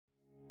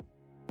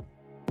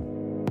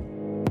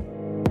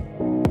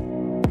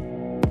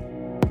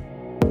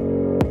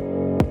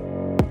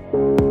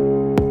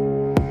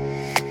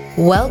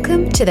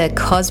Welcome to the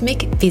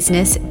Cosmic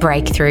Business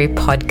Breakthrough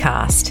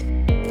Podcast.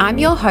 I'm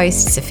your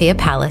host, Sophia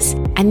Pallas,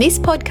 and this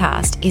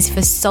podcast is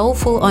for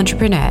soulful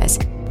entrepreneurs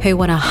who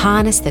want to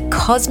harness the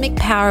cosmic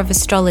power of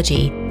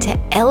astrology to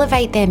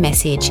elevate their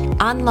message,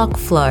 unlock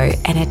flow,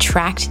 and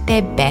attract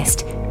their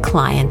best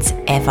clients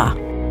ever.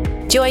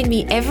 Join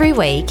me every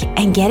week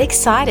and get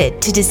excited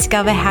to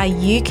discover how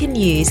you can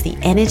use the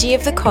energy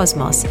of the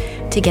cosmos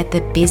to get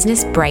the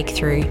business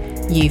breakthrough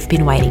you've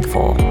been waiting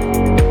for.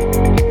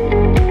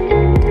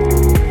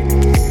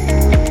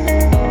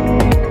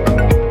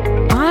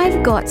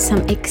 I've got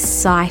some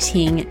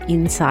exciting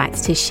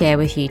insights to share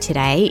with you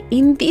today.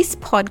 In this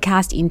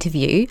podcast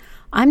interview,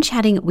 I'm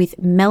chatting with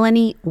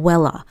Melanie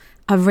Weller,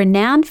 a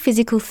renowned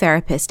physical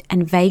therapist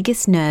and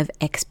vagus nerve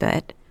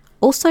expert,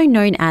 also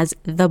known as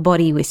the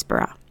Body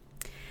Whisperer.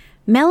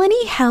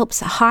 Melanie helps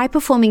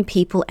high-performing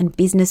people and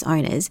business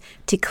owners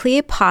to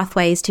clear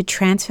pathways to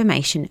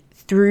transformation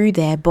through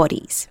their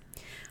bodies.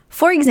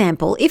 For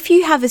example, if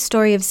you have a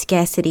story of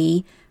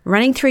scarcity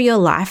running through your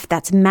life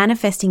that's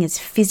manifesting as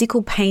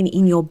physical pain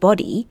in your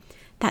body,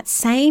 that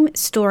same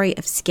story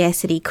of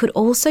scarcity could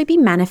also be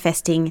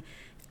manifesting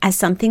as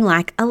something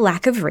like a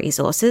lack of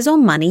resources or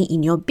money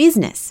in your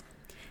business.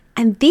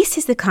 And this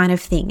is the kind of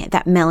thing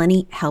that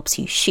Melanie helps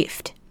you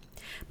shift.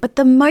 But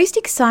the most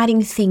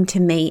exciting thing to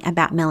me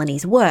about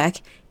Melanie's work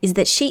is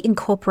that she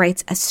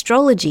incorporates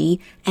astrology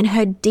and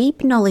her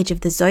deep knowledge of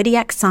the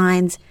zodiac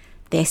signs,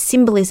 their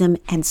symbolism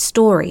and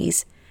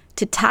stories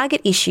to target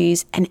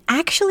issues and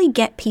actually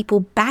get people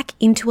back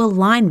into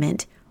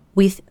alignment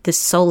with the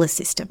solar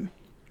system.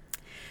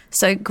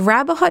 So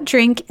grab a hot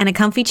drink and a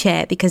comfy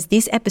chair because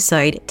this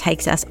episode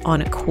takes us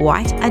on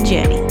quite a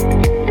journey.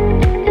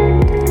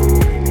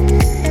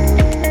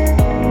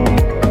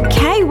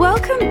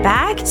 Welcome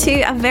back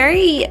to a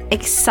very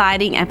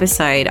exciting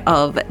episode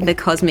of the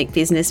Cosmic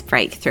Business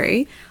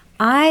Breakthrough.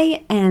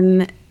 I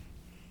am,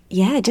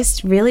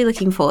 just really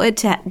looking forward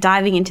to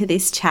diving into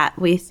this chat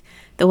with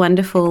the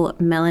wonderful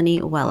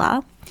Melanie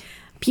Weller.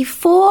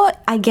 Before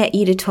I get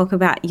you to talk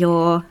about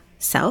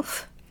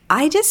yourself,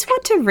 I just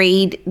want to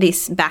read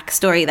this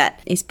backstory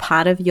that is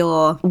part of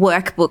your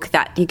workbook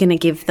that you're going to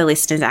give the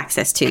listeners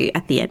access to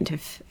at the end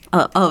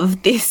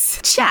of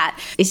this chat.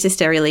 It's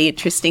just a really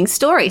interesting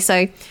story.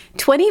 So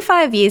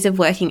 25 years of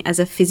working as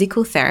a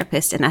physical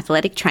therapist and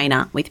athletic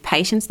trainer with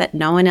patients that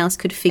no one else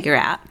could figure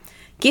out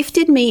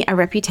gifted me a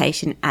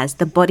reputation as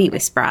the Body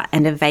Whisperer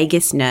and a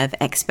vagus nerve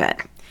expert.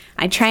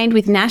 I trained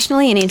with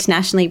nationally and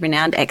internationally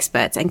renowned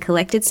experts and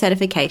collected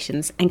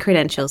certifications and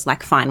credentials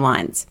like fine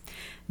wines.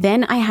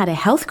 Then I had a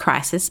health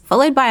crisis,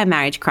 followed by a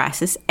marriage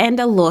crisis and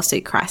a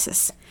lawsuit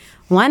crisis.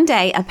 One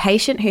day, a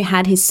patient who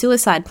had his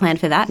suicide plan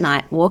for that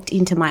night walked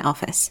into my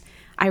office.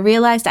 I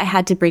realized I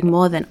had to bring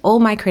more than all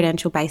my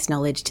credential-based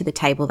knowledge to the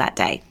table that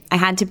day. I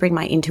had to bring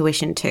my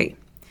intuition too.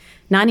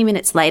 90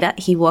 minutes later,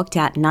 he walked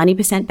out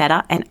 90%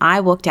 better, and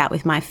I walked out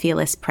with my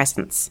fearless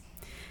presence.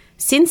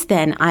 Since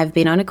then, I've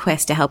been on a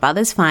quest to help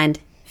others find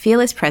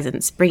fearless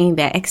presence, bringing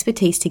their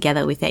expertise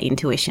together with their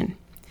intuition.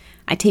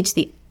 I teach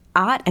the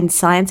art and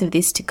science of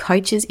this to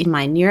coaches in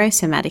my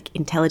neurosomatic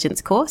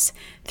intelligence course,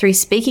 through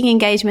speaking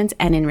engagements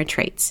and in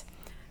retreats.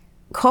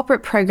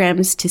 Corporate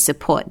programs to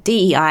support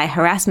DEI,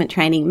 harassment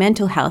training,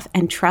 mental health,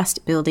 and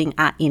trust building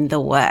are in the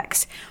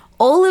works.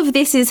 All of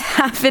this is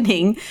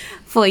happening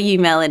for you,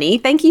 Melanie.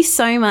 Thank you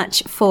so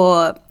much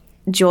for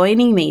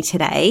joining me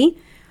today.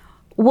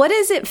 What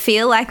does it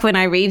feel like when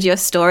I read your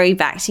story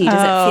back to you?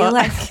 Does it feel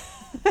like...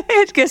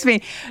 It gives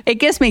me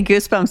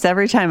goosebumps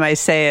every time I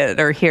say it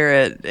or hear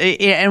it.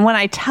 And when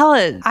I tell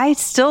it, I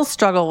still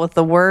struggle with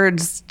the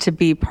words to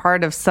be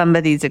part of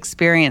somebody's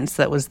experience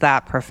that was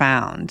that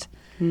profound.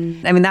 I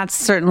mean, that's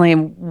certainly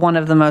one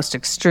of the most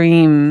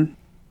extreme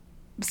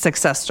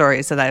success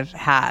stories that I've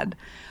had.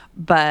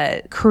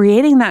 But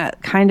creating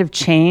that kind of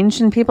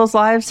change in people's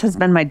lives has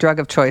been my drug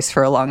of choice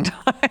for a long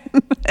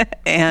time.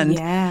 And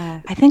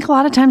I think a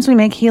lot of times we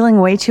make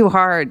healing way too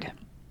hard.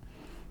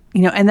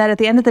 And that at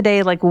the end of the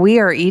day, like, we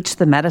are each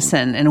the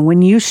medicine. And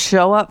when you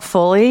show up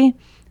fully,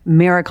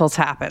 miracles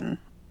happen.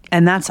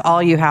 And that's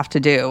all you have to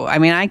do. I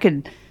mean, I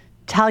could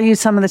tell you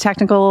some of the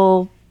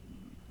technical,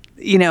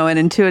 and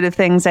intuitive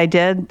things I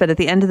did. But at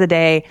the end of the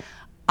day,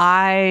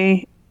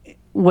 I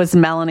was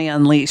Melanie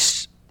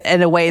Unleashed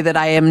in a way that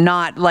I am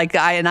not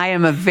and I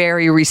am a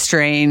very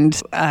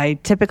restrained. I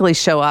typically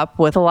show up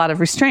with a lot of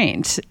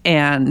restraint.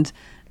 And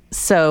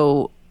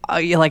so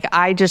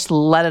I just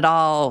let it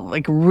all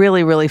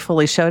really, really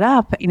fully showed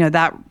up.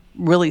 That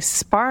really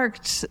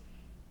sparked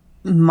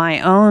my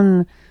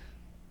own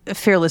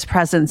fearless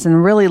presence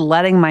and really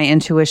letting my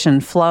intuition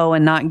flow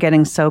and not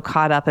getting so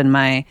caught up in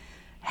my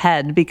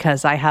head,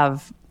 because I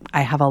have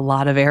a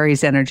lot of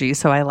Aries energy.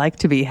 So I like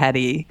to be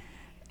heady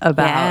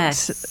about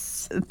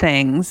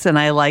things, and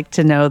I like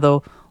to know the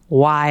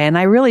why. And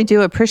I really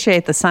do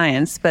appreciate the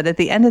science. But at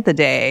the end of the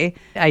day,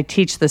 I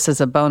teach this as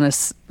a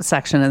bonus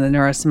section in the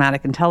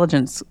neurosomatic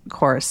intelligence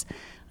course.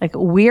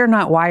 We are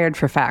not wired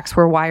for facts.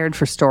 We're wired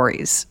for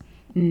stories.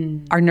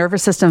 Our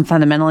nervous system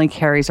fundamentally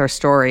carries our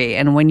story.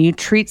 And when you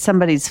treat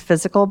somebody's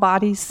physical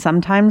body,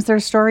 sometimes their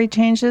story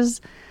changes.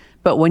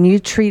 But when you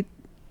treat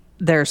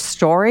their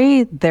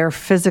story, their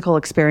physical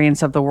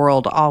experience of the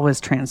world always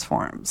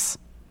transforms.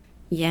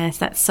 Yes,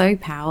 that's so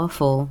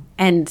powerful.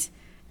 And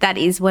that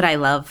is what I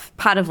love.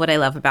 Part of what I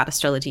love about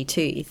astrology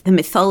too. The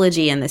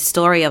mythology and the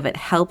story of it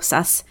helps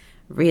us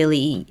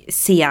really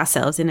see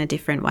ourselves in a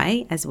different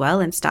way as well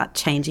and start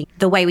changing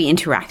the way we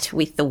interact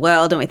with the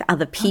world and with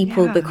other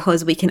people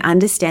because we can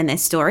understand their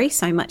story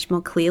so much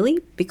more clearly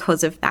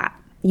because of that,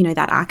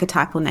 that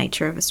archetypal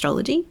nature of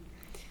astrology.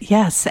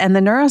 Yes. And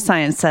the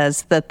neuroscience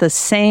says that the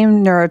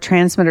same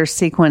neurotransmitter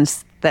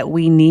sequence that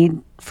we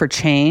need for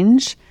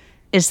change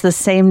is the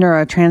same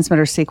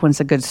neurotransmitter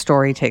sequence a good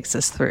story takes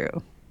us through.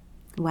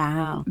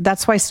 Wow.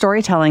 That's why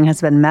storytelling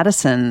has been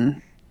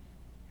medicine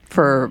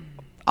for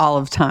all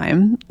of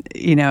time,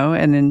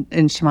 and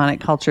in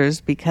shamanic cultures,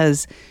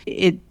 because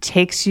it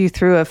takes you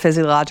through a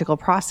physiological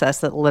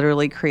process that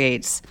literally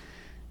creates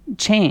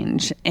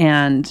change.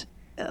 And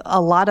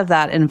a lot of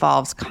that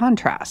involves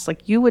contrast.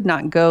 Like, you would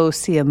not go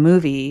see a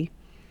movie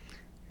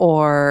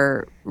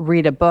or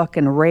read a book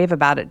and rave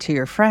about it to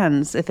your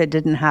friends if it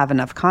didn't have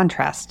enough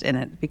contrast in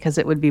it, because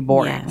it would be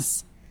boring.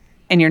 Yes.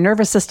 And your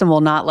nervous system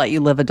will not let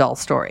you live a dull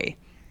story.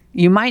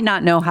 You might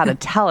not know how to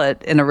tell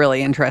it in a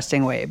really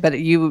interesting way, but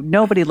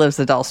nobody lives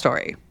a dull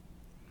story.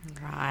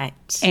 Right.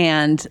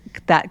 And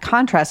that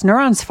contrast,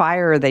 neurons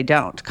fire or they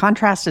don't.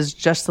 Contrast is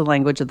just the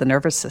language of the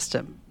nervous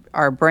system.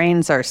 Our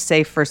brains are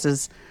safe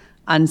versus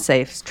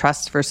unsafe,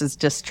 trust versus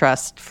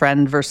distrust,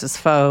 friend versus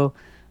foe,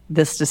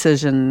 this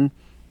decision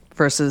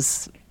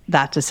versus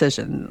that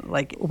decision.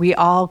 Like, we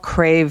all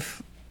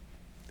crave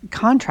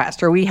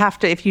contrast, or we have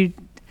to,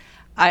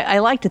 I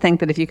like to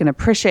think that if you can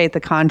appreciate the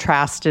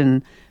contrast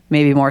in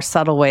maybe more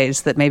subtle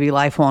ways, that maybe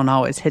life won't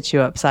always hit you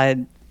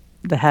upside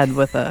the head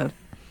with a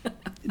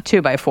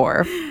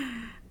 2x4.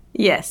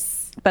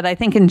 Yes. But I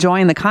think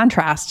enjoying the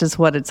contrast is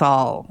what it's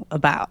all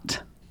about.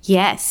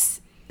 Yes.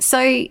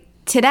 So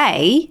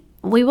today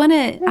I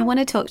want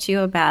to talk to you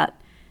about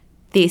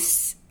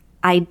this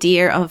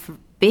idea of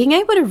being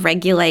able to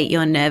regulate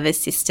your nervous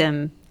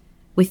system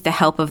with the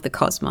help of the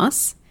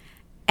cosmos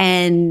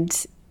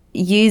and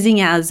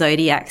using our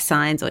zodiac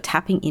signs, or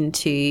tapping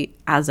into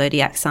our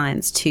zodiac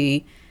signs,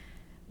 to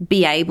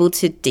be able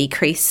to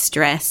decrease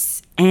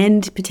stress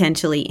and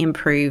potentially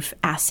improve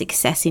our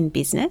success in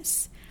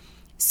business.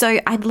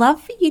 So I'd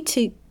love for you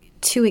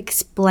to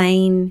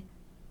explain,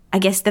 I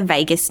guess, the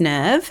vagus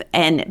nerve,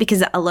 and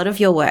because a lot of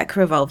your work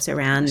revolves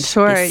around this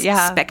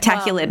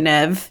spectacular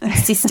nerve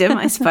system,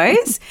 I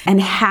suppose, and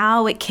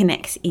how it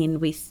connects in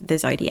with the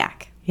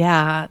zodiac.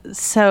 Yeah.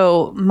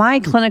 So my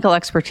clinical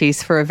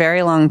expertise for a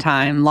very long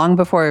time, long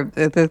before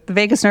the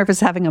vagus nerve is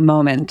having a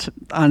moment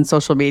on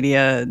social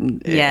media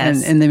and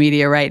in the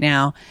media right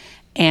now.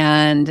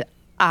 And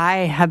I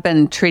have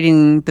been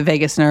treating the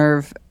vagus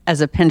nerve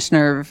as a pinched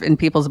nerve in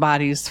people's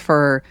bodies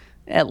for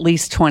at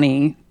least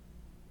 20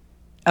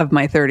 of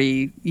my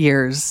 30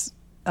 years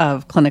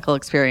of clinical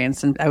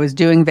experience. And I was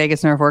doing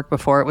vagus nerve work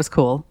before it was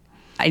cool.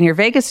 And your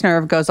vagus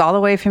nerve goes all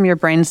the way from your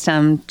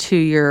brainstem to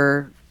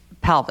your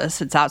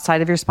pelvis. It's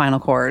outside of your spinal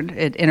cord.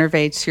 It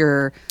innervates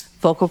your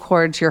vocal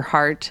cords, your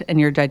heart, and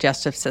your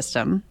digestive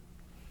system.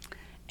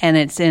 And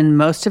it's in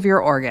most of your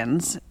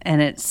organs,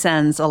 and it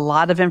sends a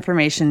lot of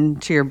information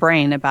to your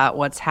brain about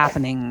what's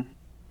happening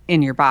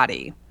in your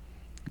body.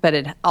 But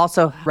it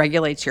also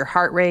regulates your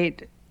heart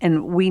rate.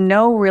 And we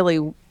know really,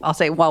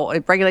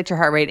 it regulates your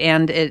heart rate,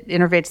 and it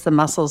innervates the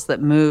muscles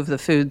that move the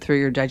food through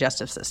your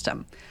digestive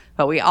system.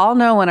 But we all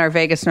know when our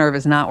vagus nerve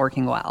is not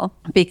working well,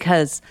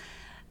 because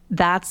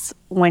that's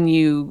when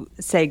you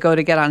say go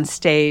to get on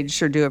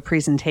stage or do a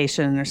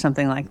presentation or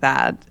something like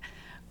that,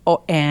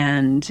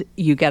 and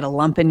you get a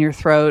lump in your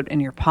throat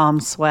and your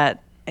palms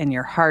sweat and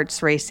your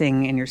heart's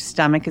racing and your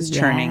stomach is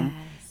churning.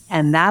 Yes.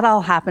 And that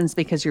all happens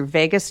because your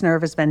vagus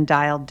nerve has been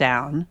dialed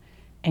down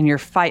and your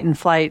fight and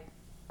flight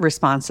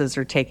responses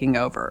are taking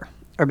over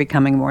or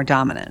becoming more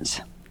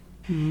dominant.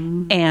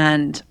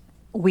 And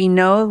we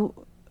know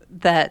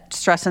that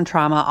stress and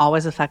trauma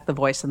always affect the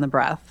voice and the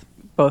breath,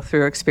 both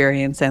through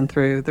experience and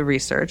through the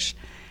research.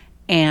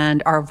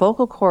 And our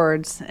vocal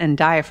cords and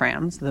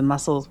diaphragms, the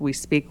muscles we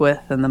speak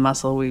with and the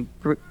muscle we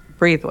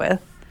breathe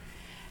with,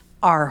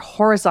 are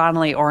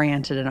horizontally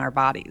oriented in our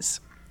bodies.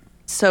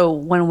 So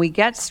when we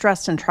get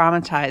stressed and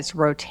traumatized,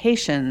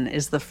 rotation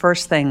is the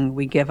first thing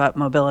we give up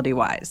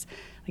mobility-wise.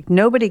 Like,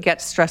 nobody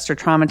gets stressed or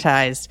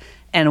traumatized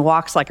and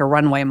walks like a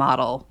runway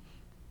model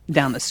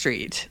down the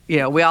street.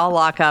 We all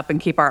lock up and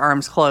keep our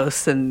arms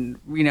close, and,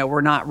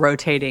 we're not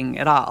rotating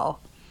at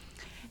all.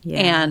 Yeah.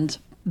 And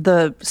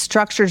the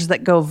structures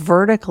that go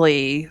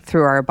vertically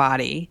through our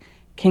body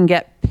can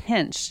get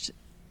pinched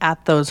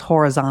at those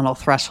horizontal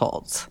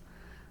thresholds,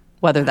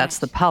 whether that's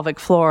the pelvic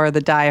floor, the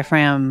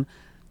diaphragm,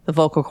 the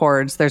vocal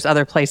cords. There's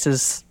other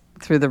places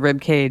through the rib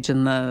cage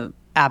and the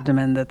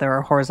abdomen that there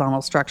are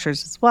horizontal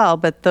structures as well,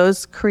 but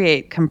those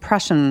create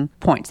compression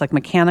points, like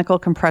mechanical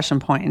compression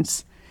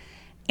points.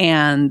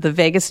 And the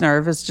vagus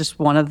nerve is just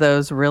one of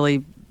those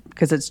really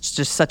because it's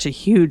just such a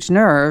huge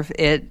nerve,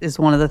 it is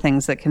one of the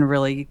things that can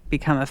really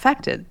become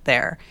affected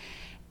there.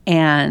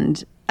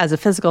 And as a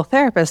physical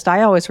therapist,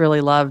 I always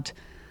really loved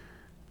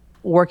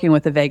working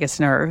with the vagus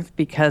nerve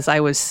because I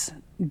was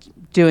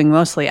doing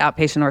mostly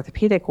outpatient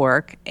orthopedic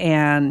work,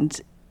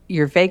 and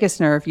your vagus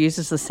nerve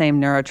uses the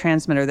same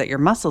neurotransmitter that your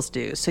muscles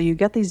do. So you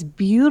get these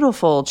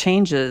beautiful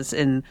changes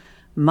in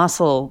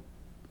muscle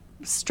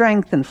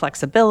strength and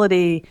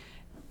flexibility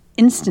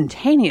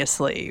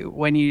instantaneously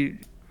when you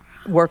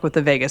work with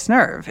the vagus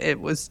nerve. It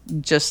was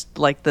just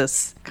like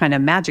this kind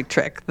of magic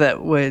trick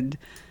that would,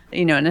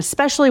 and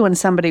especially when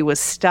somebody was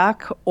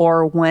stuck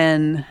or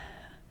when,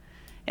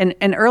 and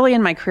early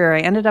in my career, I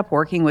ended up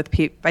working with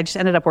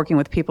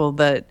people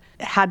that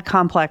had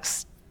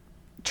complex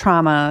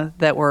trauma,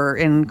 that were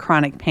in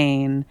chronic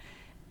pain,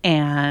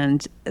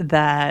 and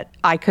that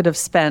I could have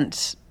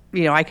spent,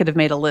 I could have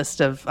made a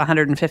list of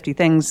 150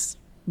 things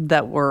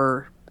that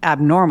were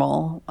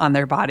abnormal on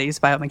their bodies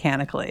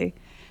biomechanically.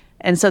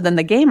 And so then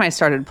the game I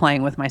started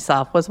playing with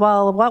myself was,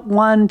 well, what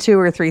 1, 2,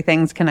 or 3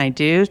 things can I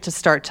do to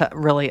start to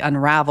really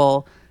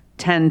unravel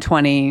 10,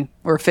 20,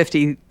 or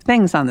 50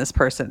 things on this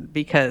person?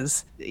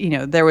 Because,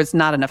 there was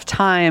not enough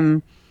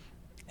time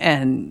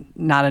and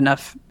not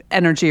enough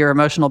energy or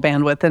emotional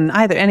bandwidth in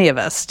any of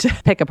us to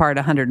pick apart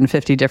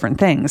 150 different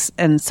things.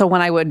 And so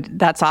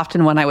that's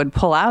often when I would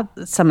pull out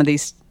some of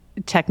these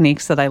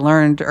techniques that I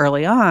learned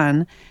early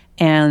on.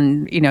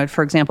 And,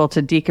 for example,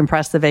 to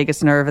decompress the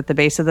vagus nerve at the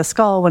base of the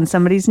skull when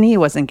somebody's knee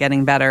wasn't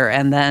getting better,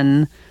 and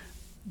then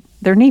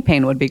their knee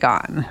pain would be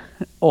gone.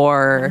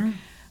 Or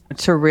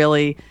to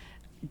really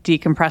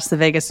decompress the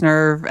vagus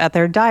nerve at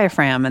their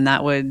diaphragm, and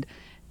that would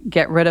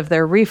get rid of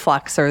their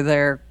reflux or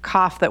their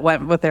cough that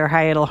went with their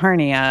hiatal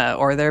hernia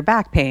or their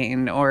back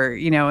pain, or,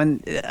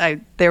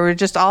 there were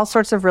just all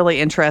sorts of really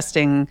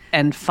interesting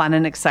and fun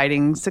and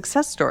exciting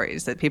success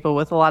stories that people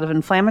with a lot of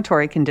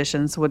inflammatory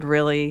conditions would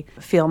really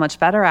feel much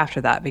better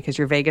after that, because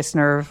your vagus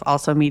nerve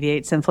also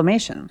mediates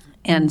inflammation.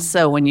 And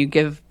so when you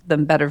give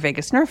them better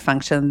vagus nerve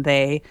function,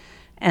 they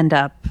end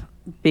up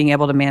being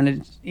able to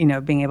manage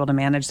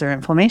their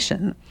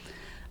inflammation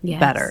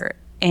better.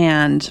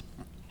 And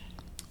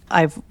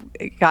I've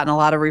gotten a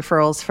lot of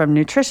referrals from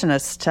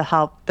nutritionists to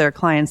help their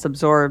clients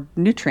absorb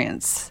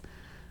nutrients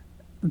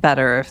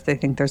better if they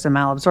think there's a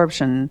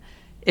malabsorption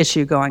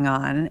issue going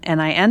on.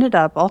 And I ended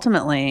up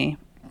ultimately,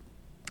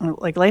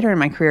 later in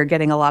my career,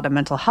 getting a lot of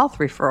mental health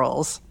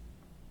referrals.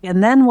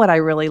 And then what I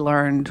really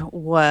learned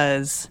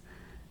was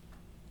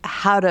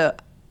how to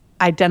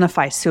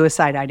identify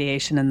suicide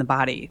ideation in the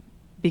body.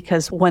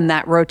 Because when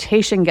that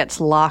rotation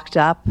gets locked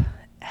up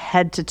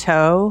head to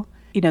toe,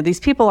 these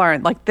people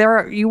aren't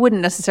you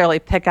wouldn't necessarily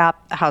pick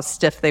up how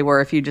stiff they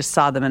were if you just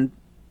saw them in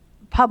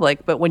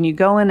public. But when you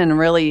go in and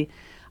really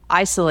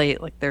isolate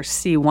their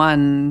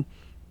C1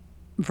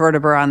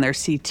 vertebra on their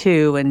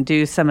C2 and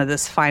do some of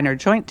this finer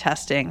joint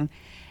testing,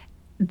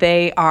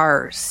 they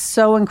are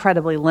so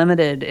incredibly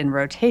limited in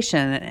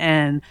rotation.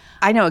 And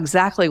I know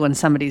exactly when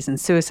somebody's in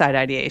suicide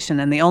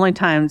ideation. And the only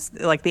times,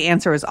 the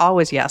answer is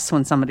always yes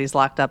when somebody's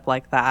locked up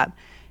like that.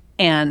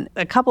 And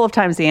a couple of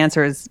times the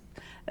answer is,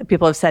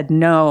 people have said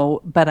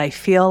no, but I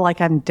feel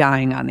like I'm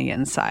dying on the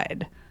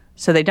inside.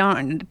 So they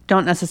don't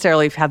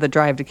necessarily have the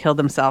drive to kill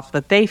themselves,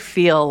 but they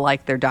feel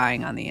like they're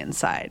dying on the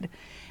inside.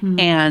 Mm-hmm.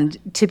 And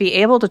to be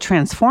able to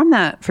transform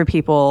that for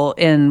people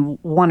in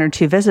 1 or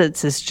 2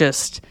 visits is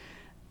just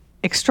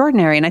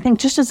extraordinary. And I think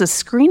just as a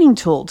screening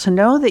tool to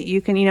know that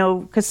you can,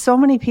 because so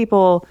many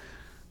people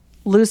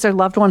lose their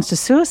loved ones to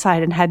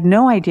suicide and had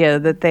no idea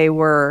that they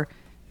were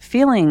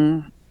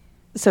feeling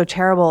so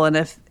terrible.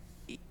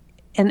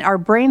 And our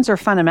brains are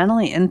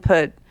fundamentally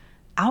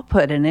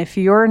input-output. And if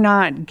you're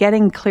not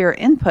getting clear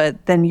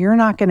input, then you're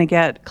not going to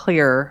get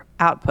clear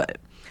output.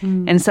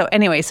 Mm. And so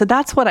anyway, so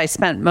that's what I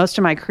spent most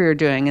of my career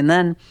doing. And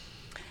then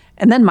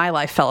my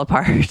life fell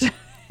apart.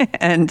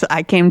 And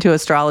I came to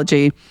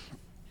astrology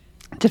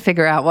to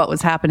figure out what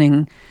was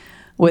happening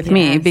with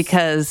me,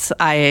 because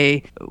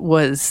I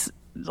was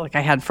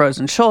I had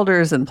frozen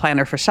shoulders and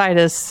plantar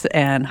fasciitis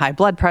and high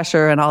blood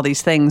pressure and all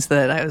these things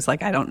that I was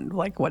I don't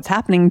like what's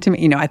happening to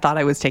me. I thought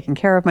I was taking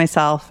care of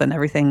myself, and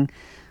everything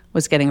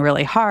was getting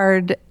really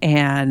hard,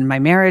 and my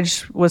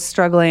marriage was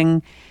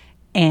struggling,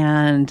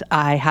 and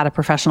I had a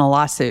professional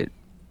lawsuit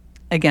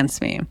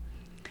against me.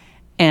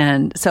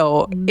 And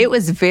so it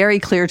was very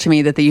clear to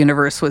me that the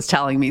universe was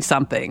telling me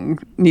something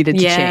needed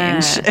to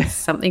change.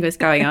 Something was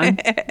going on.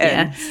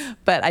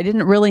 But I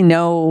didn't really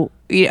know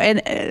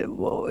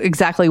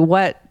exactly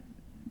what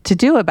to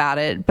do about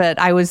it. But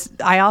I was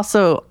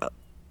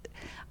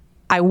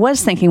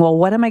thinking, well,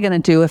 what am I going to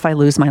do if I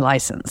lose my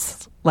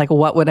license?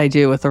 What would I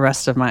do with the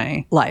rest of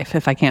my life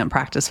if I can't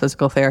practice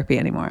physical therapy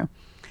anymore?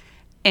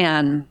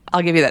 And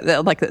I'll give you that.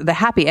 The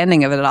happy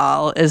ending of it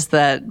all is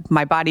that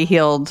my body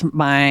healed,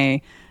 my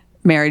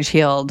marriage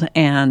healed,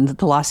 and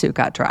the lawsuit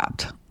got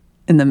dropped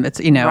in the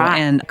midst, right.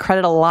 And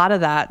credit a lot of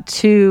that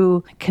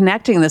to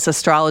connecting this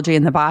astrology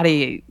and the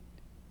body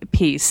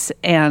piece.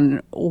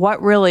 And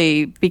what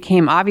really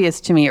became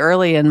obvious to me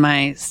early in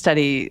my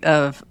study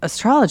of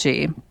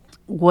astrology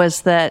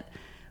was that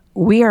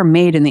we are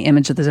made in the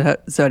image of the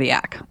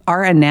zodiac.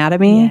 Our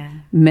anatomy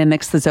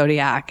mimics the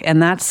zodiac.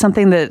 And that's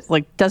something that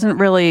like doesn't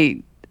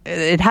really,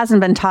 it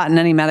hasn't been taught in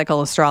any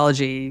medical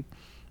astrology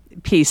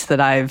piece that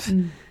I've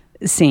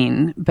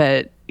seen.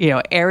 But, you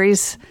know,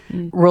 Aries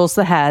rules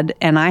the head.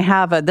 And I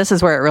have this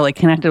is where it really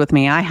connected with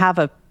me. I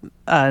have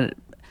a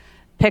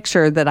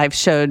picture that I've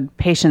showed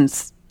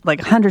patients,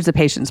 like hundreds of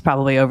patients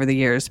probably over the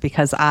years,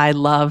 because I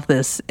love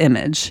this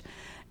image.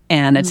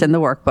 And it's in the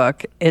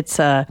workbook. It's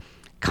a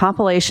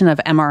compilation of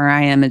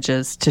MRI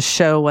images to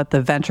show what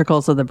the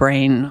ventricles of the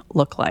brain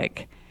look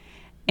like.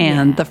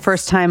 And the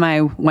first time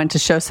I went to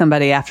show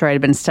somebody after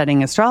I'd been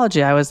studying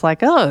astrology, I was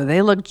like, oh,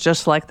 they look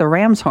just like the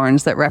ram's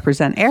horns that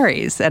represent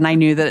Aries. And I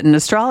knew that in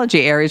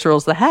astrology, Aries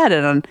rules the head.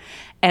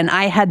 And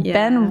I had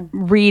been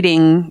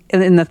reading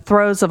in the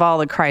throes of all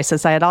the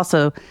crisis. I had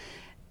also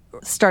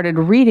started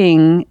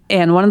reading,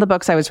 and one of the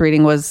books I was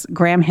reading was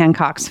Graham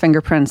Hancock's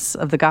Fingerprints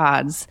of the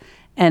Gods.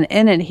 And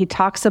in it, he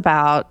talks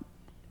about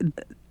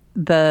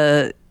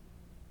the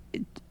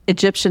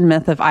Egyptian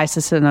myth of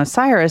Isis and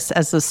Osiris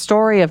as the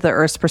story of the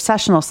Earth's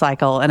precessional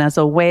cycle and as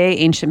a way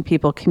ancient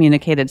people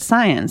communicated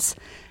science,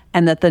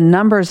 and that the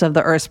numbers of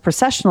the Earth's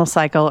precessional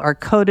cycle are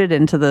coded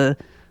into the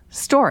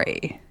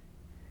story.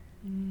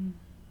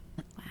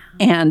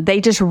 And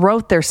they just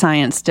wrote their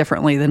science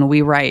differently than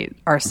we write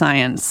our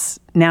science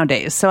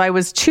nowadays. So I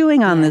was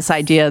chewing on this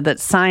idea that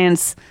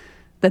science,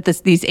 that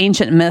these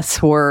ancient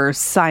myths were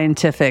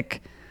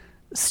scientific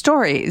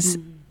stories.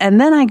 And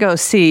then I go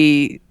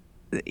see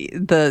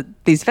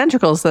these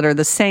ventricles that are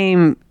the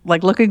same,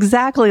 like look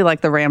exactly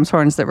like the ram's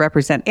horns that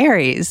represent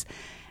Aries.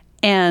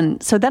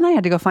 And so then I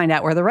had to go find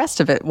out where the rest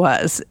of it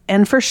was.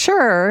 And for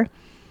sure,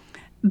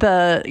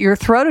 your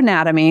throat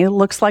anatomy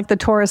looks like the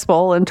Taurus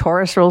bowl, and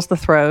Taurus rules the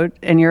throat.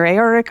 And your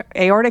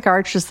aortic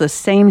arch is the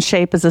same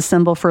shape as a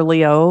symbol for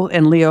Leo,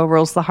 and Leo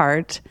rules the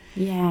heart.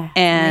 Yeah.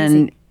 And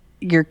amazing.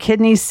 Your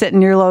kidneys sit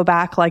in your low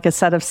back like a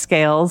set of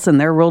scales, and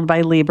they're ruled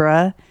by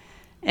Libra.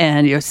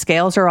 And your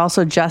scales are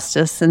also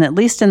justice. And at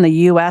least in the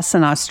US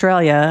and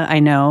Australia,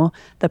 I know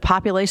the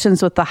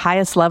populations with the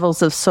highest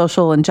levels of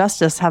social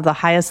injustice have the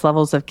highest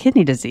levels of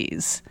kidney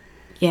disease.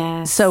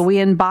 Yes. So we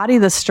embody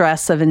the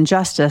stress of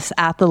injustice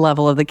at the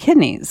level of the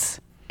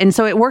kidneys. And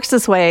so it works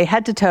this way,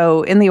 head to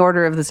toe, in the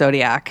order of the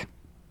zodiac.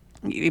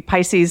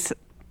 Pisces,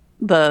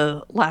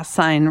 the last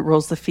sign,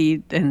 rules the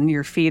feet, and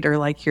your feet are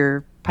like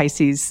your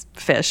Pisces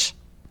fish.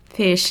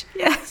 Fish,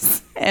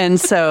 yes. And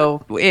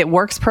so it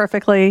works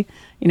perfectly.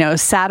 You know,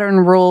 Saturn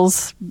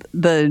rules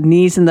the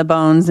knees and the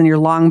bones, and your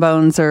long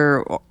bones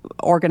are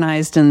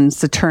organized in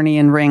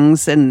Saturnian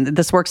rings. And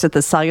this works at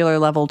the cellular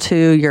level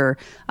too. You're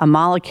a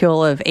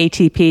molecule of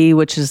ATP,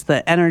 which is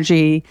the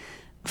energy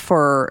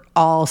for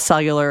all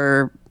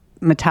cellular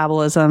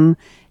metabolism,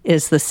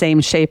 is the same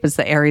shape as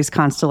the Aries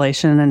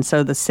constellation. And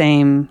so the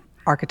same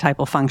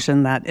archetypal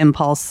function, that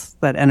impulse,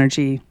 that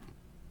energy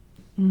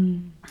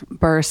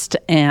burst.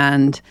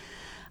 And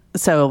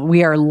so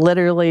we are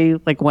literally,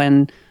 like,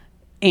 when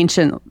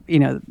ancient, you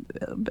know,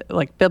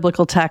 like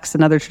biblical texts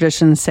and other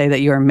traditions say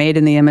that you are made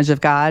in the image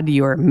of God,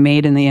 you are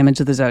made in the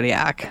image of the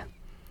zodiac.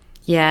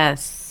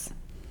 Yes.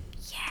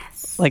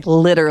 Yes. Like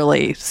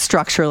literally,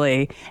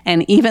 structurally,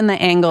 and even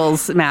the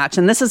angles match.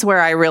 And this is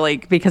where I really,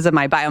 because of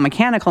my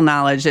biomechanical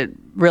knowledge, it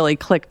really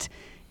clicked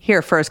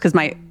here first. Because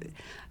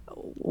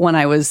when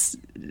I was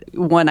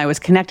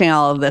connecting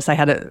all of this, I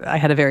had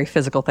a very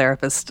physical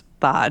therapist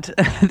thought,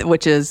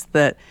 which is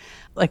that,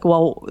 like,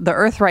 well, the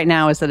Earth right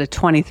now is at a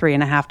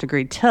 23.5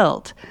 degree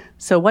tilt.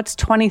 So what's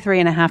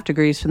 23.5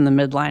 degrees from the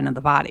midline of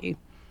the body?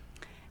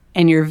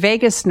 And your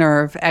vagus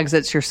nerve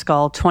exits your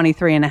skull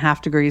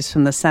 23.5 degrees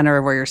from the center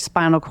of where your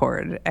spinal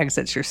cord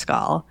exits your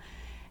skull.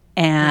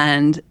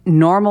 And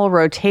normal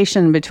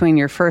rotation between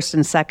your first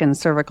and second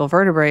cervical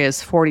vertebrae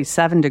is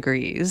 47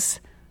 degrees.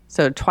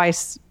 So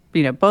twice,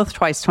 you know, both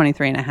twice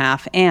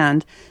 23.5.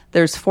 And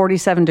there's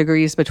 47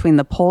 degrees between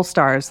the pole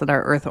stars that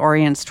our Earth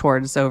orients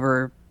towards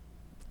over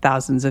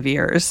thousands of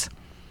years.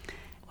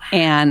 Wow.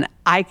 And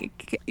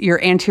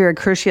your anterior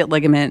cruciate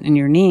ligament in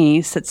your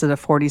knee sits at a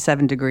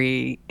 47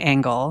 degree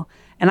angle.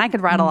 And I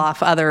could rattle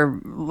off other,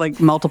 like,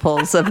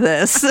 multiples of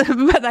this,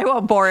 but I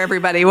won't bore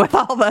everybody with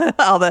all the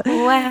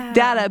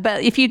data.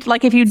 But if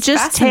you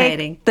just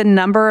take the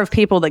number of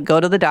people that go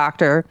to the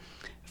doctor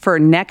for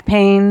neck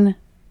pain,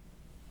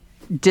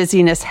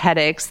 dizziness,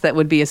 headaches that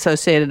would be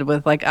associated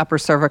with, like, upper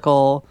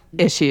cervical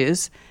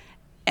issues,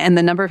 and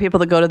the number of people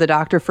that go to the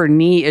doctor for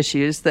knee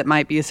issues that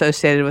might be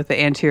associated with the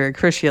anterior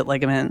cruciate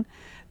ligament,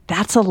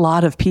 that's a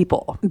lot of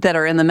people that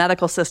are in the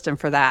medical system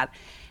for that.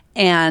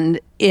 And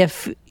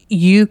if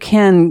you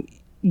can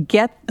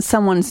get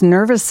someone's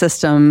nervous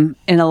system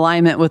in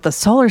alignment with the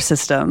solar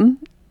system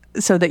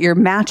so that you're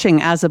matching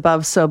as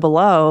above, so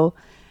below,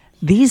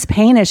 these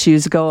pain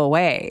issues go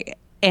away.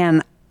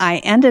 And I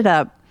ended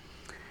up,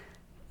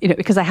 you know,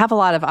 because I have a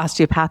lot of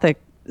osteopathic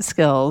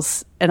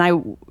skills,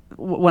 and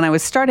when I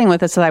was starting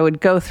with it, so I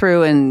would go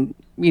through and,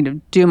 you know,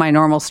 do my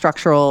normal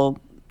structural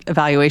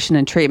evaluation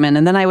and treatment.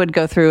 And then I would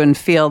go through and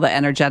feel the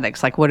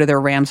energetics, like what do their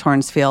ram's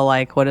horns feel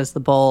like? What does the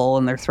bull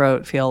in their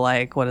throat feel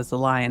like? What does the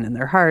lion in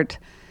their heart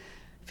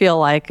feel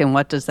like? And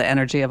what does the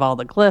energy of all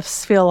the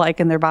glyphs feel like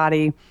in their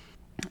body?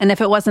 And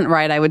if it wasn't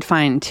right, I would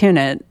fine tune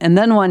it. And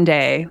then one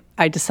day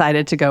I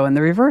decided to go in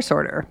the reverse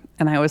order.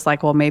 And I was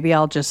like, well, maybe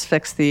I'll just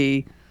fix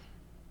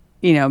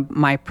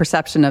my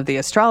perception of the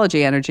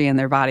astrology energy in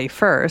their body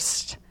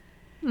first.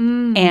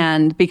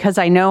 And because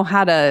I know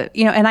how to,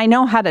 and I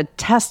know how to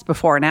test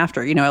before and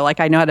after, like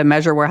I know how to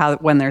measure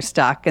when they're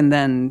stuck and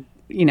then,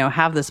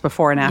 have this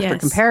before and after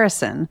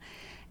comparison.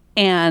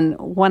 And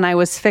when I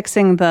was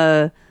fixing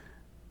the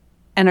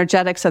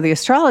energetics of the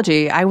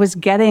astrology, I was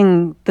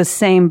getting the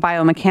same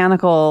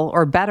biomechanical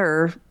or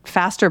better,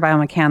 faster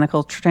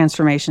biomechanical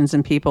transformations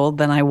in people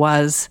than I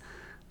was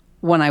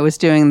when I was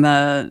doing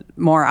the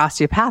more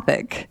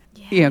osteopathic,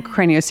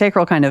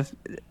 craniosacral kind of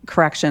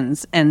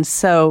corrections. And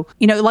so,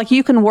 like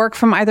you can work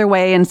from either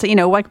way. And so,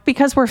 like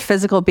because we're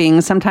physical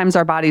beings, sometimes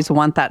our bodies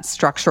want that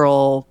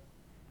structural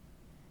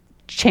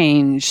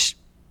change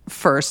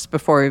first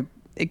before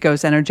it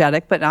goes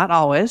energetic, but not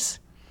always.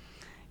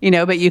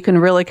 But you can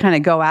really kind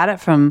of go at it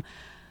from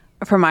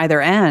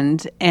either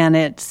end, and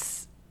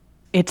it's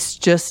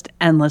just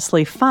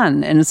endlessly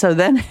fun. And so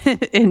then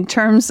in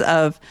terms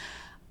of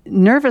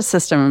nervous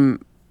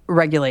system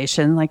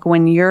regulation,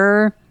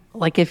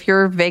 like if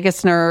your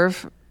vagus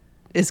nerve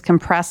is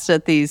compressed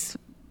at these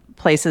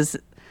places,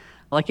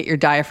 like at your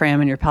diaphragm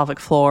and your pelvic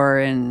floor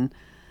and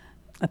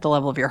at the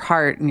level of your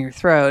heart and your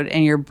throat,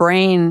 and your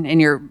brain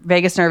and your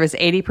vagus nerve is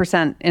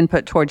 80%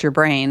 input towards your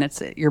brain.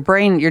 It's your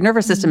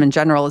nervous system in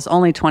general is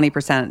only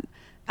 20%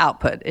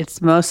 output. It's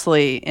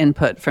mostly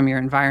input from your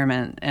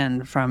environment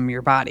and from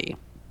your body.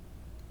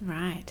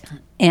 Right.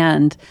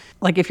 And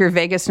like if your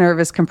vagus nerve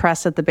is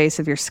compressed at the base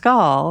of your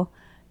skull,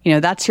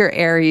 that's your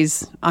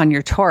Aries on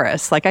your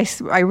Taurus. Like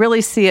I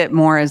really see it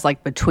more as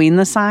like between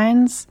the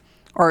signs.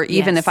 Or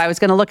even if I was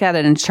going to look at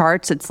it in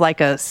charts, it's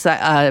like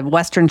a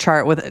Western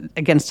chart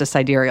against a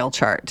sidereal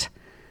chart.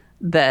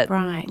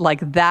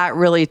 Like that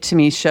really to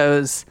me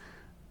shows,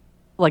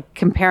 like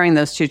comparing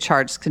those two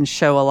charts can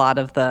show a lot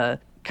of the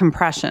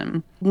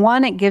compression.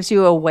 One, it gives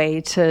you a way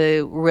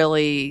to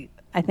really,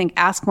 I think,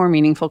 ask more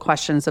meaningful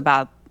questions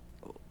about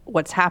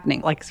what's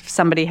happening. Like if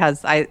somebody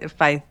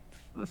if I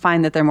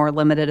find that they're more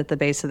limited at the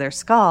base of their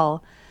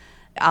skull,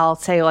 I'll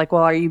say like,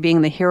 well, are you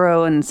being the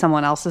hero in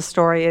someone else's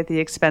story at the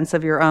expense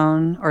of your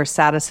own, or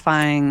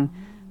satisfying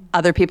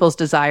other people's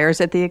desires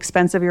at the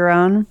expense of your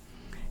own?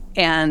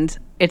 And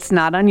it's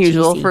not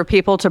unusual for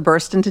people to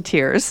burst into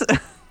tears.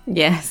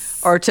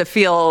 Yes. Or to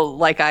feel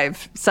like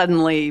I've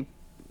suddenly,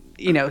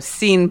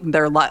 seen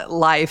their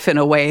life in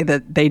a way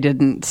that they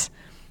didn't,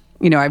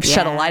 I've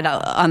shed a light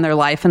on their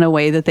life in a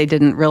way that they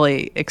didn't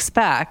really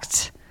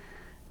expect,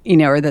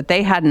 or that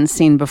they hadn't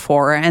seen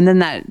before. And then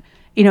that,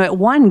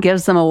 it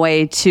gives them a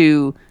way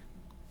to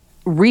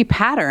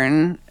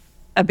repattern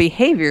a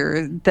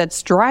behavior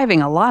that's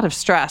driving a lot of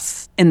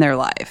stress in their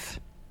life.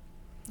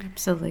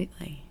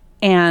 Absolutely.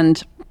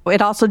 And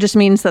it also just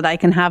means that I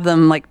can have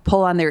them like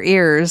pull on their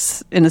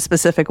ears in a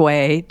specific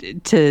way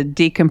to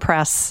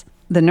decompress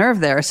the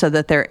nerve there so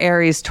that their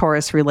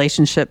Aries-Taurus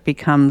relationship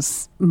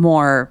becomes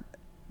more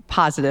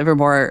positive or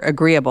more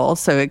agreeable.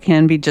 So it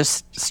can be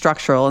just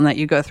structural and that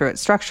you go through it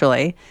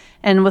structurally.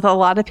 And with a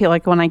lot of people,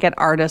 like when I get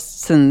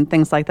artists and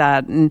things like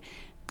that, and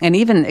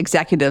even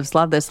executives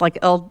love this, like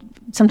I'll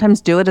sometimes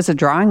do it as a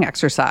drawing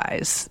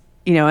exercise,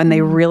 and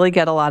they really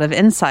get a lot of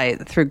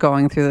insight through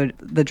going through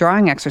the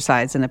drawing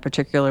exercise in a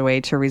particular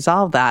way to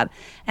resolve that.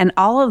 And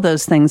all of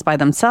those things by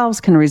themselves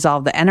can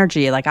resolve the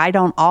energy. Like I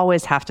don't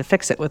always have to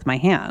fix it with my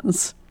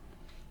hands.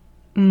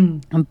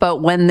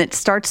 But when it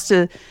starts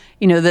to,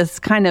 this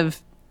kind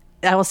of,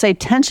 I will say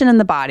tension in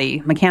the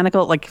body,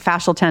 mechanical, like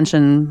fascial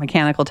tension,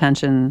 mechanical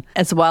tension,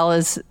 as well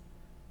as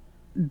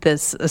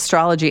this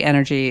astrology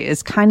energy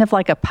is kind of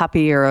like a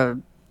puppy or a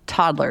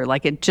toddler.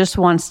 Like it just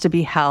wants to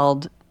be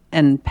held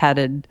and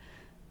petted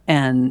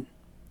and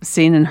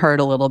seen and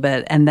heard a little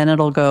bit, and then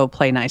it'll go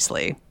play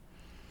nicely.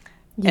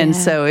 Yeah. And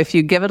so if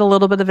you give it a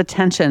little bit of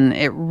attention,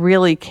 it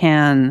really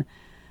can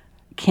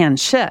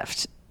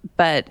shift,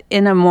 but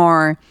in a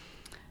more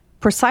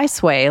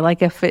precise way.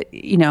 Like if it,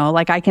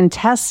 like I can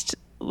test,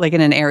 like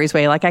in an Aries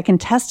way, like I can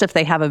test if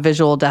they have a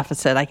visual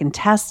deficit. I can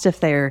test if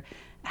they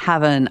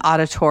have an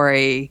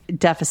auditory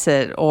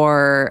deficit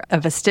or a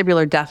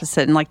vestibular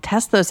deficit, and like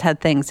test those head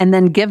things and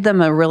then give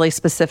them a really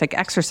specific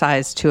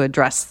exercise to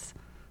address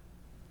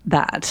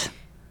that.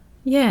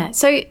 Yeah.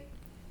 So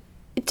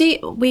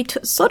we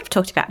sort of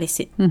talked about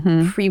this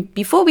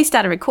before we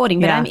started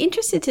recording, but I'm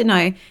interested to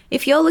know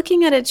if you're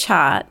looking at a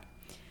chart,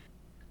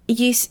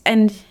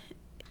 and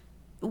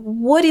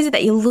what is it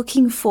that you're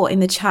looking for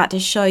in the chart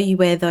to show you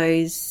where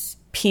those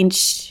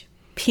pinch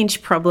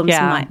problems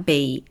might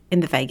be in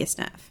the vagus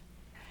nerve?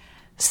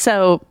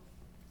 So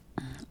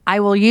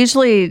I will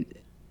usually,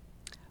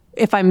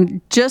 if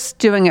I'm just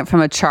doing it from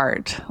a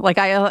chart, like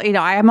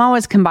I'm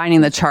always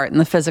combining the chart and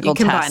the physical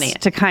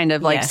test to kind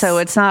of like, so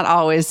it's not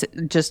always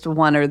just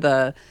one or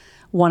the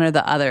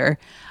other.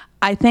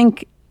 I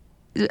think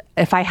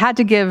if I had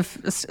to give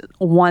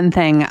one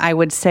thing, I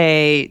would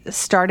say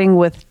starting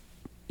with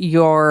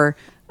your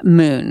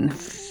moon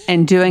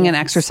and doing an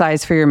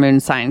exercise for your moon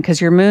sign, because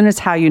your moon is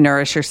how you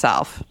nourish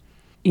yourself.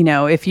 You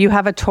know, if you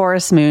have a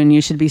Taurus moon,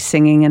 you should be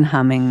singing and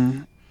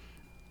humming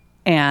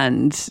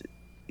and,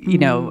 you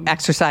know,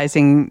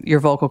 exercising your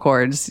vocal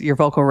cords, your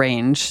vocal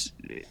range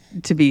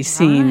to be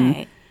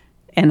seen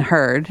and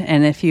heard.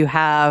 And if you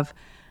have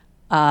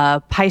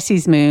a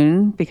Pisces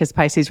moon, because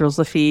Pisces rules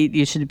the feet,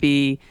 you should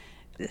be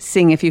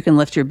seeing if you can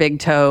lift your big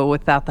toe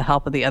without the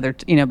help of the other,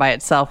 you know, by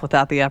itself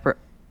without the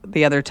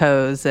other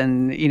toes,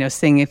 and, you know,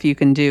 seeing if you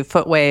can do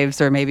foot waves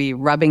or maybe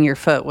rubbing your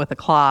foot with a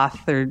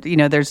cloth, or, you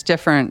know, there's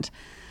different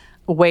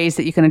ways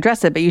that you can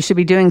address it, but you should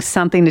be doing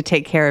something to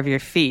take care of your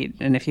feet.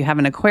 And if you have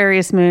an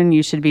Aquarius moon,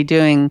 you should be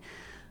doing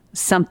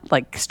some,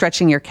 like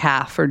stretching your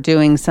calf or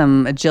doing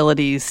some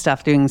agility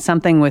stuff, doing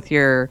something with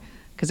your,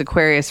 because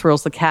Aquarius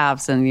rules the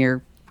calves, and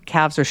your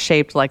calves are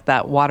shaped like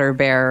that water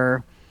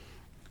bearer,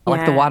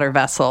 like the water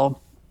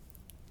vessel.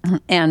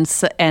 And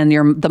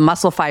the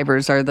muscle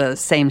fibers are the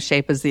same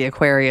shape as the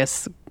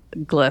Aquarius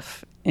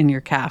glyph in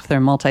your calf. They're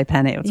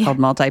multipennate. It's called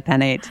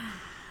multipennate.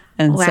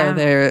 And so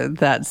they're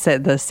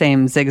the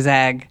same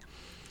zigzag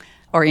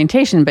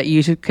orientation, but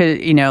you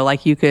could, you know,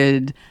 like you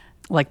could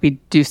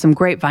do some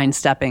grapevine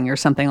stepping or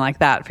something like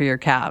that for your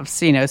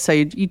calves, you know. So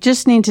you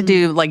just need to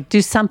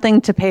do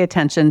something to pay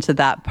attention to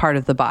that part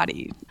of the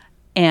body.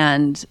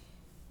 And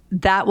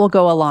that will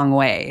go a long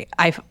way.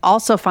 I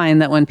also find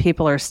that when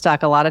people are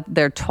stuck, a lot of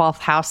their 12th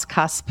house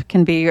cusp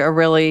can be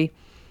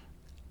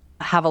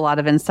have a lot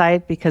of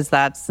insight, because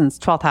since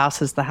 12th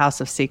house is the house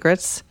of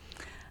secrets.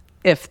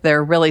 If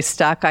they're really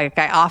stuck, I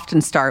often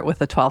start with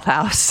the 12th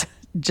house.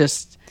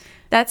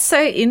 That's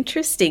so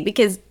interesting,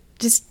 because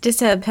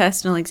just a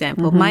personal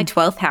example, my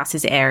 12th house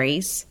is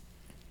Aries,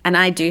 and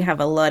I do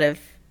have a lot of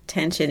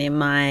tension in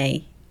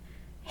my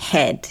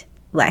head,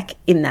 like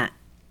in that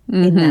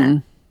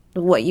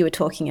what you were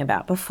talking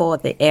about before,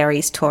 the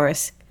Aries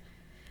Taurus.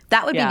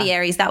 That would be the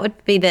Aries. That would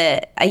be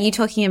are you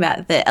talking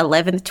about the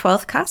 11th,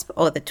 12th cusp,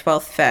 or the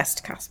 12th,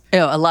 1st cusp? Oh,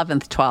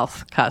 11th,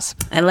 12th cusp.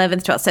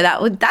 11th, 12th.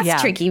 So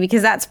that's tricky,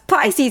 because that's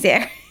Pisces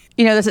Aries.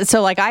 You know,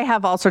 so like I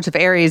have all sorts of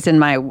Aries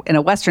in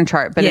a Western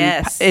chart, but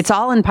it's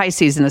all in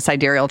Pisces in a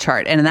sidereal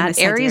chart. And that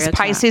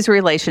Aries-Pisces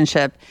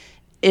relationship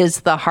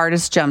is the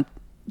hardest jump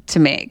to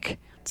make.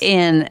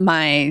 In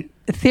my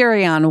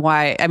theory on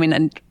why, I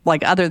mean,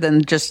 like other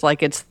than just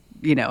like it's,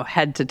 you know,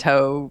 head to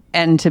toe,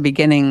 end to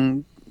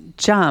beginning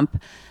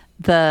jump,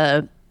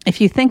 if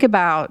you think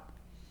about,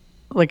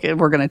 like,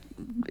 we're going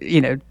to,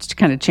 you know,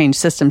 kind of change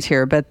systems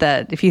here, but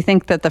that if you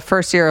think that the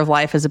first year of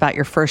life is about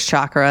your first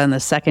chakra and the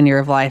second year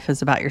of life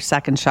is about your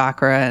second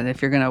chakra, and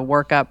if you're going to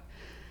work up,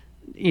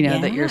 you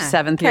know, that your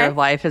seventh year of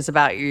life is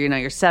about your, you know,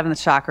 your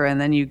seventh chakra, and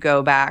then you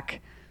go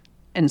back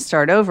and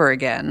start over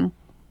again,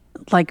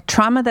 like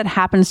trauma that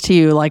happens to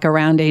you like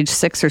around age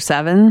 6 or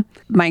 7,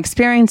 my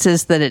experience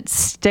is that it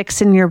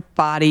sticks in your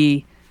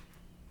body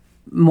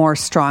more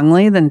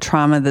strongly than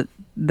trauma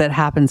that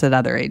happens at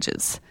other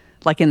ages.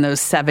 Like in those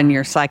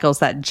 7-year cycles,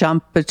 that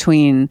jump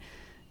between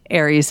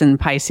Aries and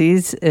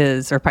Pisces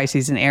or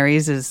Pisces and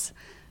Aries is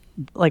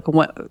like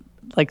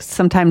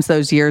sometimes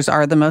those years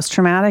are the most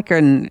traumatic,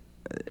 and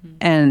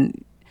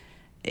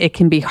it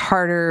can be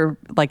harder.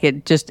 Like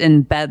it just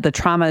the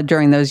trauma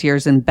during those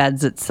years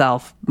embeds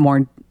itself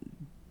more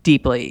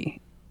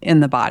deeply in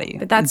the body.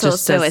 But that's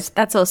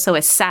also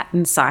a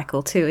Saturn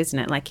cycle too, isn't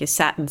it? Like your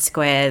Saturn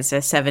squares are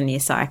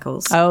 7-year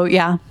cycles. Oh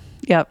yeah,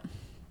 yep.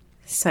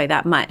 So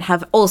that might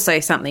have also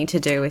something to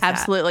do with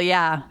Absolutely,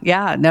 yeah.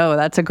 Yeah, no,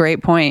 that's a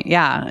great point.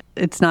 Yeah.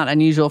 It's not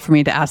unusual for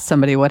me to ask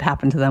somebody what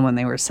happened to them when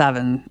they were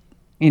 7,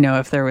 you know,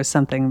 if there was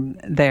something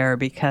there,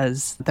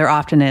 because there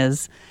often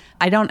is.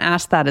 I don't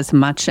ask that as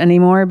much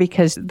anymore,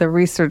 because the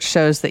research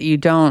shows that you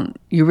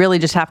really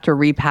just have to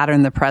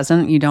repattern the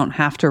present. You don't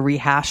have to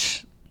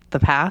rehash the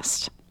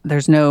past.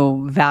 There's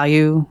no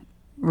value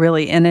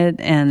really in it.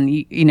 And,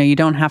 you know, you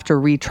don't have to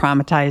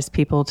re-traumatize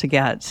people to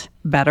get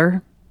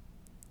better.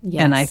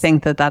 Yes. And I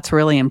think that that's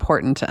really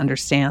important to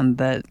understand,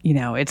 that, you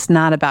know, it's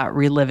not about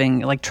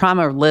reliving. Like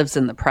trauma lives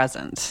in the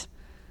present,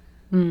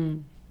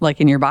 like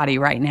in your body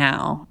right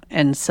now.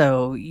 And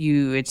so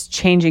it's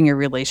changing your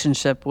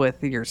relationship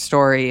with your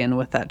story and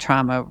with that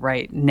trauma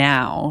right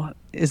now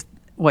is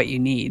what you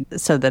need,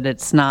 so that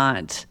it's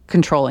not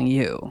controlling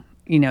you,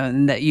 you know,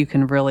 and that you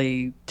can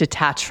really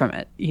detach from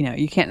it. You know,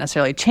 you can't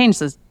necessarily change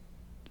the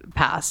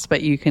past,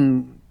 but you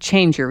can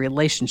change your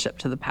relationship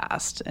to the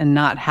past and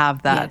not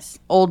have that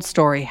old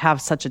story have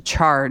such a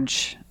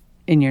charge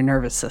in your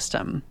nervous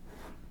system.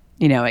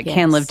 You know, it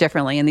can live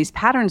differently. And these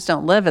patterns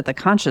don't live at the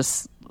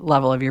conscious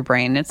level of your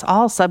brain. It's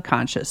all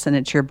subconscious, and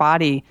it's your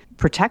body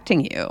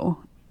protecting you,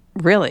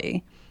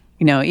 really.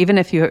 You know, even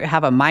if you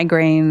have a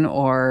migraine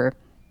or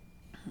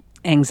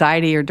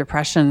anxiety or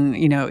depression,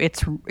 you know,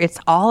 it's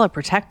all a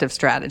protective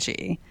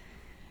strategy.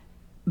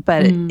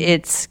 But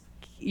it's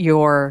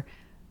your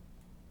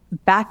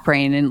back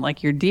brain and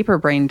like your deeper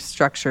brain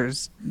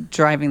structures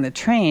driving the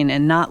train,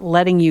 and not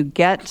letting you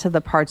get to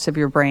the parts of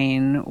your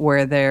brain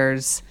where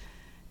there's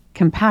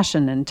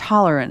compassion and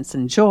tolerance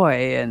and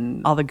joy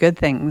and all the good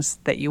things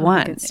that you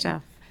want. Good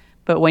stuff.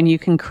 But when you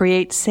can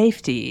create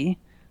safety,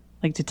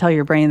 like to tell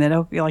your brain that,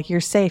 oh, like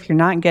you're safe, you're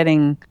not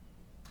getting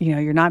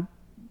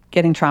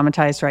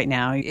traumatized right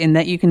now, and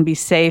that you can be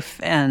safe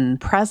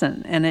and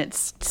present. And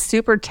it's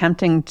super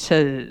tempting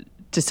to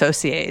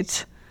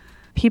dissociate.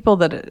 People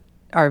that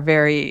are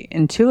very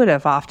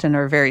intuitive often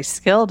are very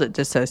skilled at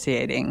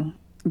dissociating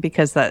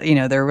because that,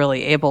 they're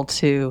really able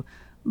to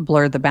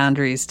blur the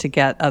boundaries to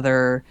get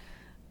other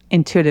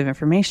intuitive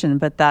information.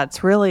 But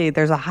that's really,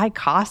 there's a high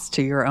cost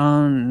to your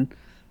own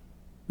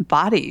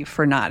body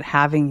for not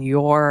having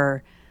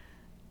your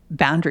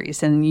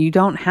boundaries. And you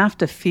don't have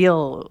to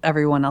feel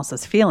everyone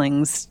else's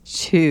feelings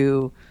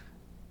to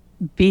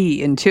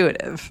be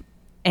intuitive.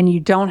 And you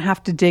don't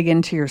have to dig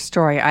into your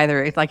story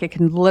either. It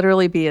can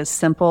literally be as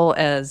simple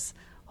as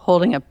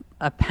holding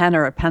a pen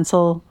or a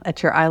pencil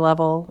at your eye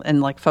level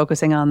and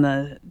focusing on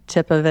the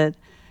tip of it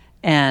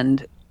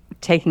and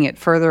taking it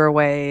further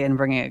away and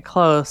bringing it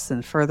close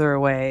and further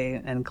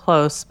away and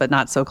close, but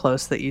not so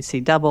close that you see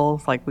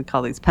double, like we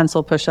call these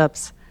pencil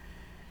push-ups.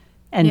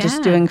 And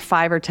just doing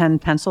 5 or 10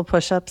 pencil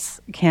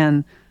push-ups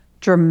can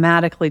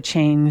dramatically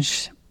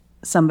change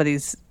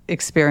somebody's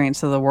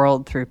experience of the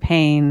world through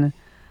pain,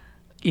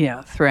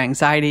 through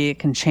anxiety. It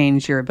can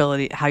change your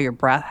ability, how you're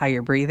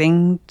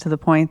breathing, to the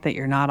point that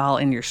you're not all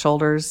in your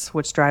shoulders,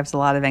 which drives a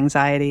lot of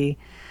anxiety.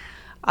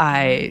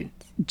 I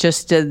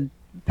just did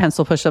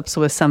pencil push-ups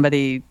with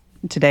somebody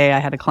today. I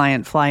had a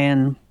client fly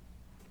in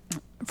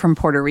from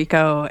Puerto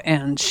Rico,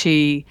 and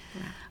she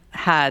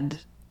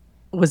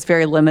was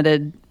very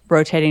limited,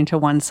 rotating to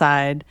one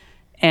side,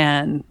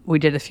 and we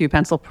did a few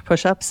pencil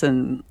push-ups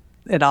and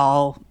it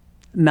all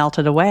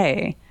melted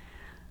away.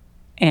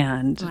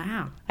 And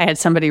wow. I had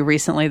somebody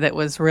recently that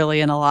was really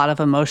in a lot of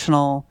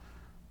emotional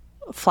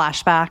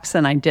flashbacks,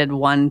 and I did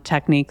one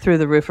technique through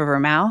the roof of her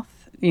mouth,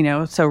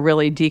 so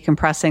really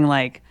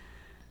decompressing,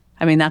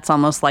 that's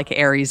almost like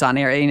Aries on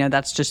air,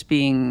 that's just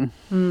being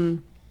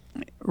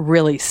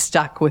really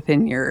stuck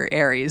within your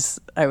Aries,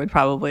 I would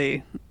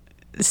probably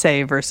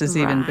say, versus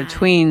even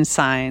between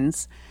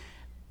signs.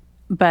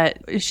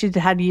 But she'd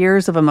had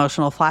years of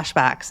emotional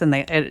flashbacks, and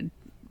it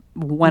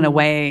went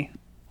away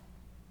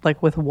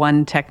with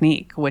one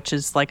technique, which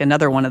is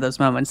another one of those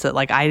moments that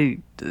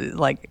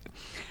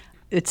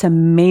it's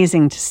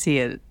amazing to see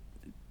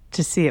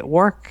it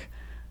work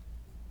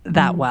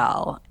that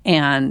well.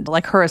 And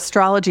her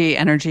astrology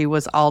energy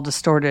was all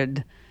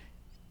distorted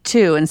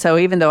too. And so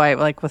even though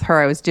with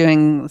her, I was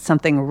doing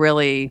something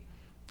really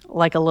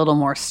a little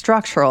more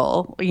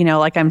structural,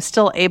 I'm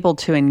still able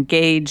to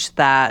engage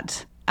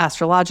that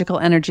astrological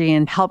energy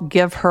and help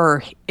give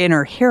her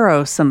inner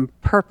hero some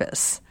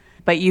purpose.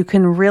 But you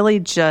can really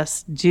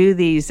just do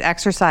these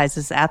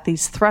exercises at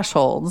these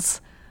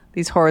thresholds,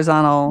 these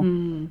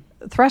horizontal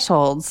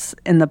thresholds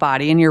in the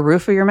body. And your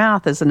roof of your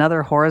mouth is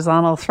another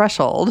horizontal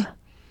threshold.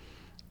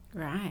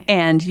 Right.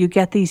 And you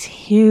get these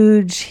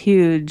huge,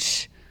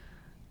 huge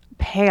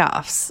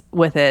payoffs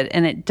with it.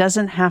 And it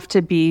doesn't have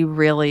to be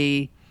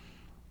really,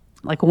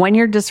 when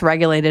you're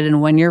dysregulated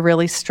and when you're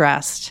really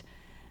stressed,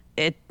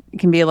 it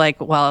can be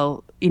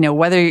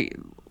whether,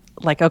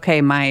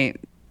 okay, my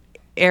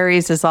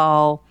Aries is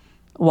all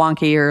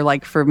wonky, or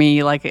for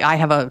me, I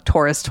have a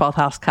Taurus 12th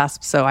house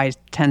cusp, so I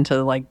tend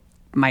to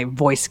my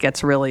voice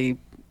gets really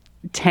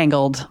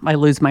tangled. I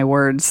lose my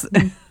words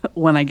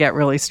when I get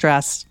really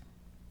stressed.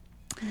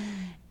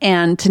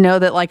 And to know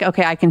that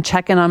okay, I can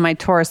check in on my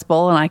Taurus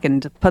bull and I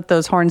can put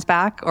those horns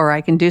back, or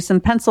I can do some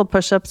pencil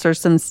push-ups or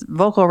some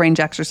vocal range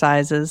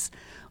exercises,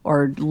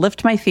 or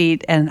lift my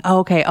feet and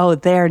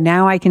there,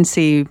 now I can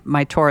see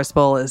my Taurus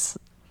bull is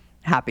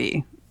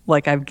happy.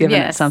 I've given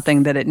it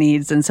something that it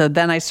needs. And so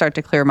then I start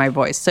to clear my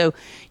voice. So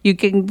you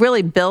can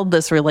really build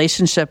this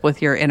relationship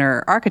with your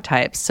inner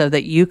archetypes so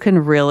that you can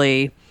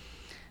really,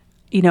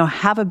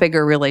 have a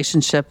bigger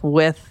relationship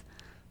with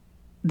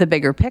the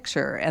bigger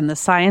picture. And the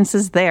science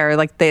is there.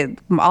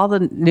 All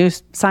the new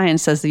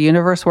science says the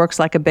universe works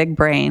like a big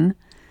brain.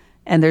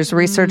 And there's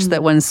research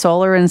that when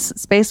solar and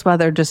space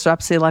weather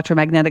disrupts the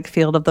electromagnetic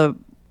field of the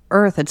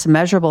Earth, it's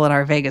measurable in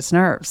our vagus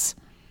nerves.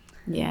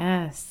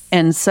 Yes.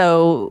 And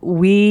so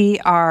we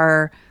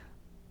are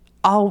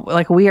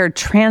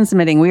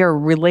transmitting, we are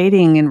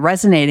relating and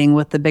resonating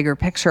with the bigger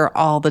picture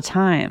all the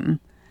time.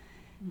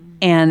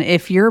 And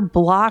if you're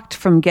blocked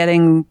from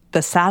getting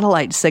the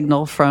satellite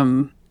signal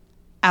from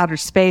outer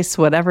space,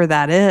 whatever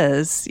that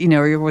is,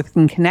 you're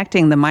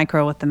connecting the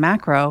micro with the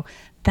macro,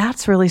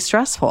 that's really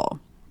stressful.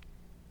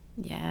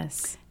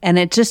 Yes. And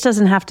it just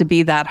doesn't have to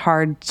be that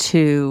hard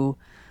to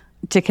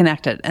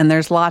connect it. And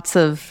there's lots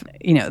of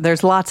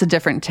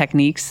different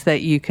techniques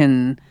that you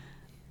can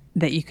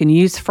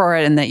use for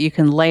it, and that you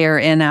can layer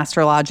in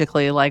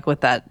astrologically,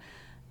 with that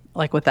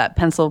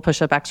pencil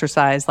push-up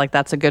exercise.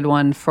 That's a good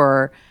one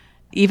for,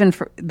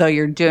 though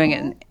you're doing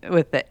it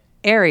with the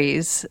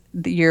Aries,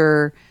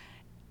 you're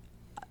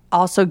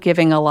also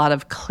giving a lot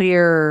of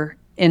clear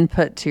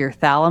input to your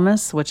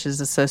thalamus, which is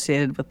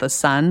associated with the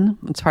sun.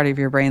 It's part of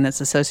your brain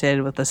that's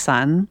associated with the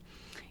sun.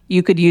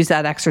 you could use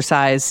that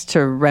exercise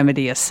to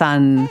remedy a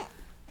sun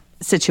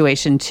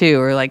situation too.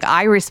 Or like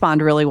I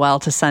respond really well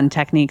to sun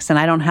techniques, and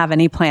I don't have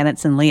any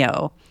planets in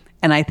Leo.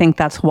 And I think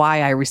that's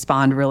why I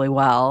respond really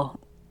well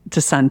to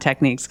sun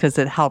techniques, because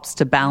it helps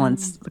to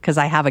balance, because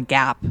I have a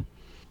gap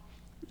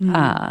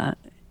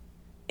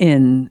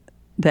in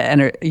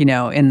the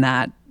in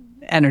that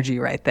energy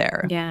right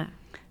there. Yeah.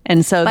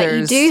 And so but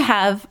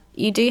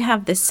you do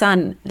have the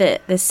sun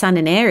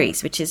in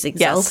Aries, which is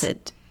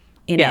exalted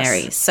in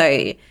Aries.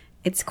 So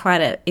it's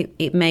quite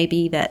it may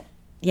be that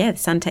the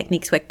sun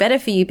techniques work better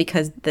for you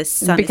because the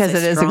sun is so it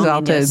is strong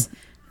exalted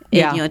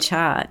in your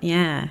chart.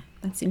 Yeah.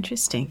 That's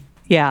interesting.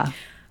 Yeah.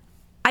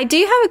 I do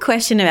have a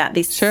question about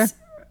this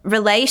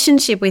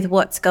relationship with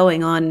what's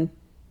going on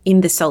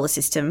in the solar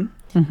system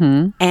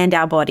and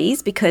our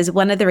bodies, because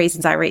one of the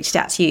reasons I reached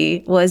out to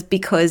you was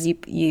because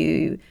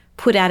you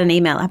put out an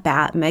email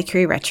about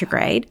Mercury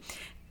retrograde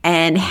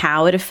and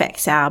how it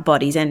affects our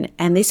bodies.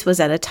 And this was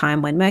at a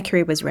time when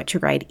Mercury was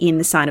retrograde in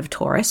the sign of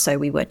Taurus. So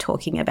we were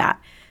talking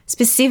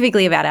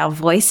specifically about our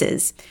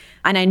voices.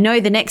 And I know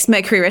the next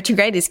Mercury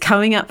retrograde is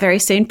coming up very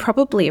soon,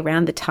 probably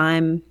around the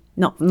time,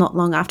 not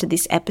long after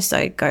this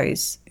episode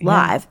goes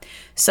live.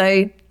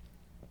 So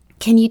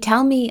can you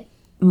tell me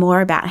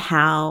more about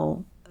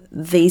how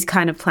these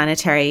kind of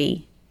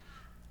planetary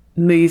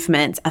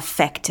movements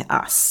affect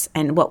us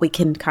and what we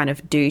can kind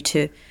of do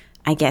to,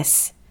 I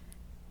guess,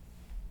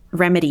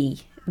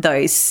 remedy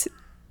those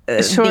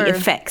the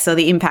effects or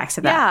the impacts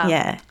of that?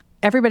 Yeah.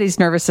 Everybody's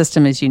nervous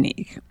system is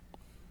unique.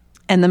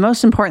 And the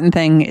most important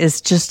thing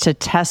is just to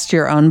test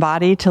your own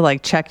body, to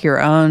like check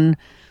your own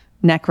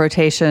neck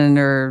rotation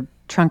or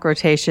trunk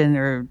rotation,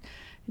 or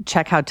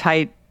check how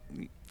tight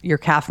your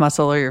calf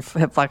muscle or your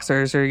hip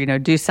flexors, or,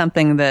 do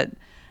something that,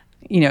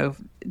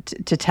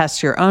 to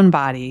test your own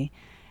body,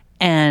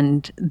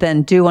 and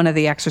then do one of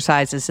the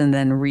exercises and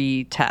then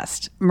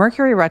retest.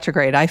 Mercury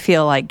retrograde, I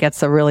feel like,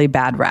 gets a really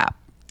bad rap,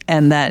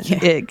 and that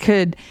it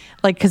could,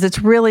 because it's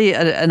really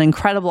an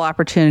incredible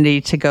opportunity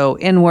to go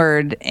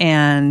inward,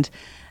 and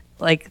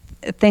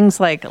things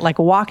like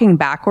walking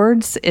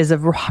backwards is a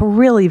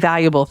really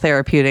valuable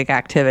therapeutic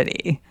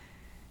activity.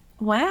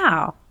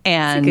 Wow.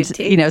 And,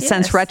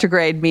 since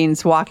retrograde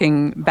means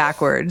walking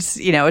backwards,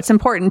 it's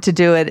important to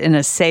do it in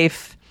a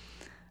safe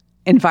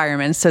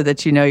environment so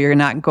that, you're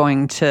not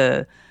going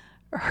to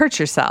hurt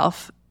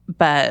yourself.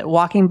 But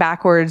walking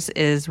backwards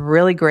is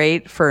really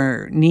great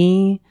for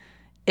knee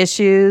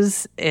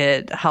issues.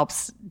 It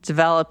helps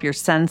develop your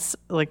sense.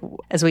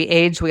 As we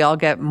age, we all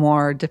get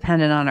more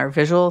dependent on our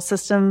visual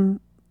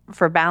system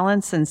for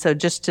balance. And so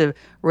just to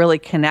really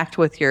connect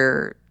with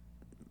your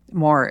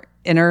more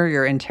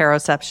your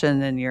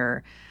interoception and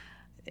your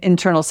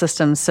internal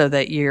systems, so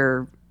that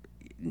you're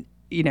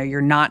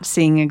not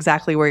seeing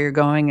exactly where you're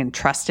going, and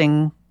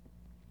trusting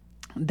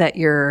that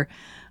you're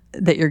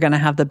going to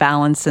have the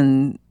balance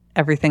and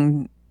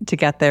everything to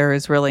get there,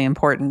 is really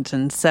important.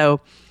 And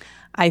so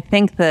I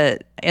think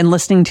that in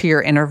listening to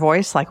your inner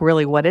voice,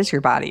 really, what is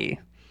your body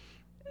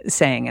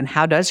saying, and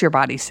how does your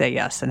body say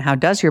yes, and how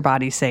does your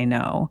body say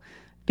no?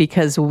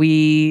 Because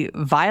we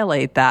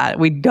violate that.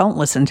 We don't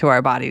listen to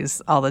our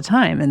bodies all the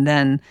time. And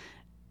then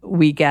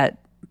we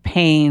get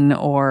pain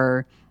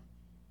or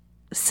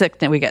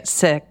we get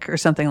sick or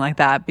something like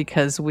that,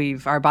 because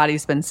our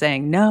body's been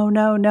saying, no,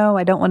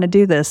 I don't want to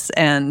do this.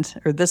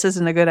 Or this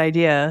isn't a good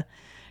idea.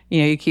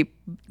 You keep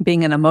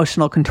being an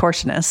emotional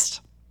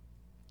contortionist.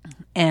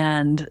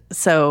 And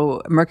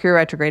so Mercury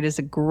retrograde is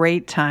a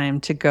great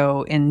time to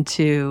go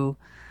into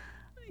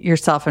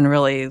yourself and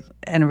really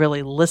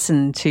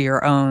listen to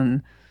your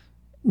own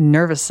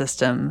nervous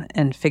system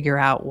and figure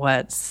out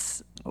what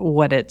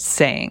it's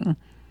saying.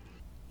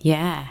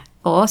 Yeah.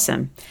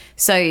 Awesome.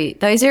 So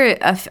those are,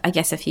 I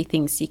guess, a few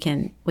things we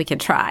can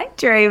try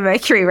during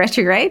Mercury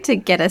retrograde to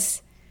get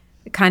us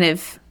kind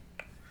of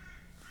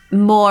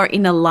more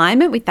in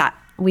alignment with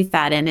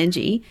that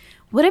energy.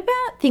 What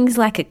about things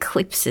like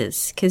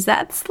eclipses? Because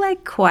that's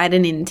quite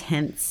an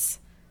intense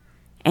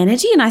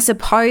energy, and I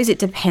suppose it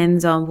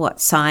depends on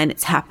what sign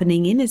it's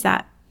happening in. Is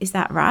that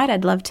right?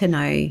 I'd love to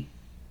know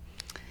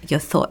your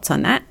thoughts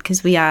on that,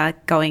 because we are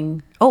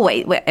going. Oh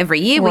wait, every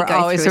year we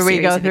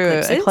go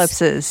through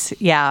eclipses.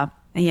 Yeah.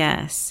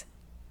 Yes.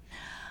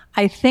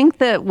 I think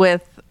that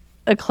with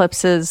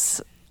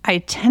eclipses, I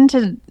tend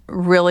to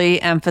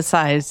really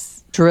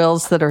emphasize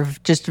drills that are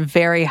just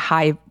very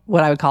high,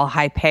 what I would call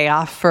high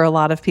payoff for a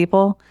lot of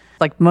people.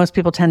 Most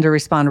people tend to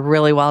respond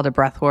really well to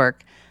breath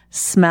work.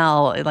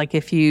 Smell,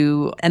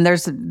 and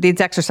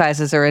these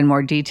exercises are in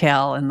more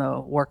detail in the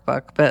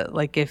workbook, but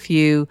if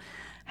you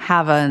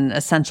have an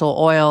essential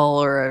oil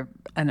or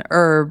an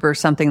herb or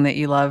something that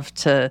you love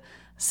to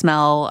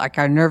smell,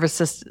 our nervous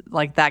system,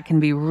 that can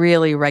be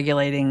really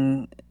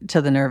regulating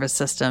to the nervous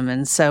system.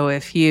 And so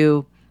if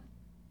you,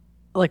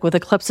 with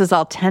eclipses,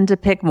 I'll tend to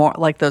pick more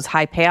those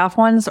high payoff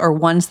ones, or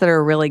ones that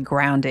are really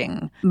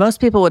grounding. Most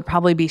people would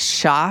probably be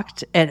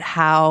shocked at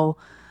how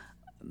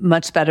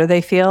much better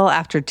they feel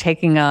after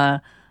taking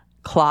a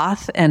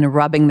cloth and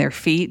rubbing their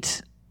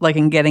feet,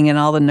 and getting in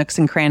all the nooks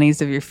and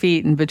crannies of your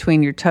feet and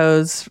between your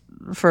toes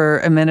for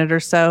a minute or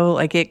so,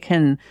 like it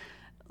can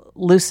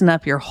loosen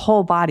up your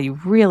whole body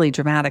really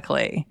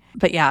dramatically.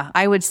 But yeah,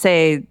 I would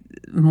say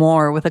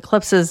more with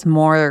eclipses,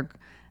 more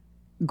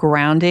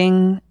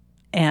grounding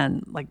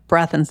and like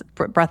breath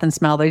and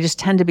smell. They just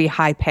tend to be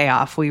high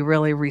payoff. We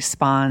really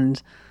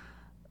respond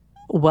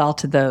well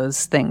to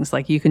those things.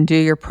 Like you can do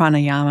your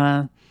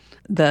pranayama.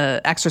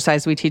 The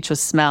exercise we teach with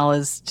smell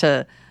is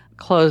to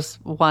close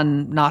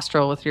one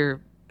nostril with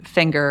your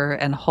finger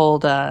and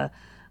hold an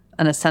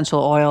essential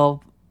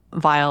oil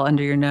vial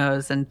under your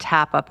nose and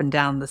tap up and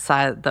down the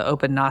side, the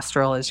open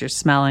nostril as you're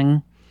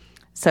smelling.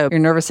 So your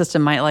nervous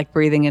system might like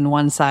breathing in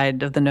one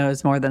side of the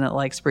nose more than it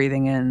likes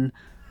breathing in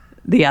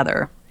the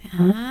other.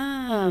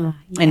 Oh,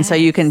 yes. And so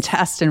you can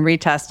test and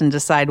retest and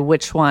decide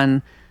which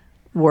one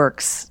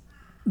works.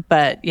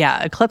 But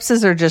yeah,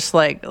 eclipses are just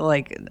like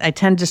I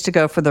tend just to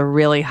go for the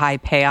really high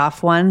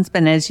payoff ones.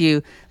 But as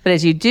you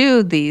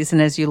do these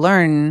and as you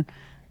learn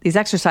these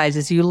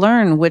exercises, you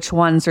learn which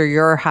ones are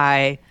your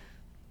high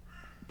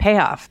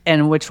payoff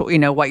and which,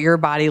 what your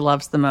body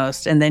loves the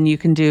most. And then you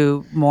can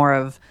do more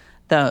of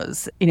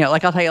those.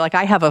 Like I'll tell you, like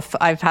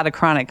I've had a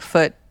chronic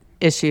foot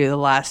issue the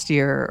last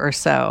year or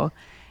so.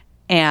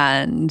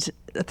 And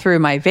through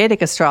my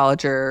Vedic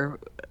astrologer,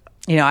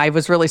 I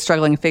was really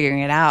struggling figuring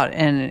it out.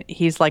 And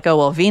he's like, oh,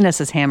 well, Venus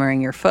is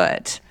hammering your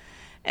foot.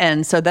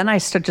 And so then I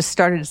just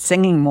started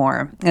singing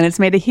more. And it's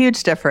made a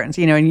huge difference,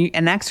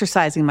 and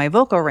exercising my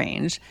vocal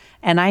range.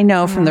 And I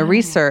know from the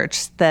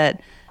research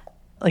that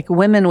like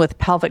women with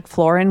pelvic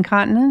floor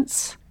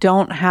incontinence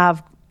don't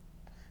have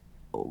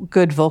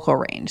good vocal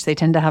range. They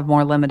tend to have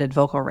more limited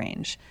vocal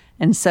range.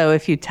 And so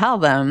if you tell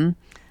them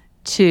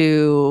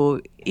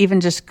to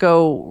even just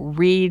go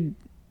read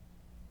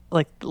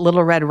like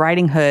Little Red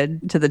Riding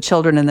Hood to the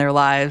children in their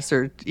lives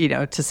or,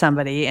 to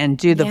somebody and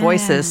do the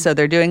voices. So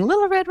they're doing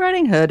Little Red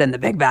Riding Hood and the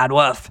Big Bad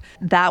Wolf.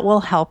 That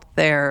will help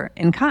their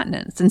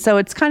incontinence. And so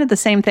it's kind of the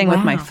same thing with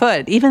my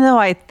foot. Even though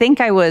I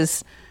think I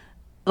was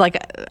like,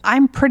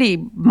 I'm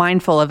pretty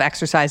mindful of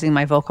exercising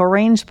my vocal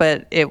range,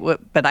 but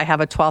I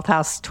have a 12th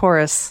house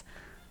Taurus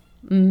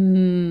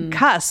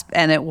cusp,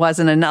 and it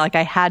wasn't enough. Like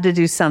I had to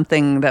do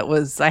something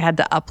I had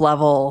to up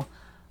level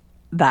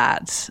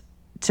that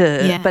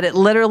but it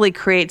literally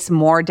creates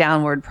more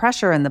downward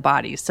pressure in the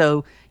body.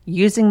 So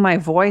using my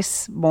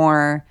voice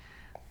more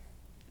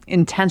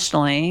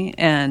intentionally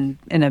and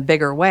in a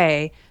bigger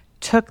way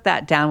took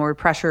that downward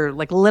pressure,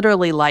 like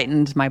literally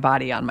lightened my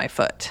body on my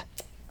foot.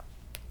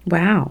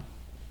 Wow.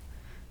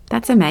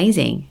 That's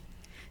amazing.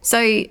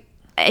 So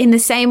in the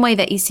same way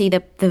that you see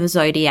the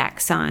zodiac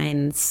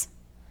signs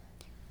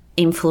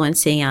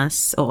influencing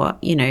us, or,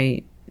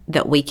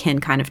 that we can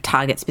kind of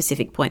target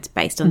specific points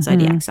based on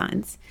zodiac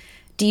signs,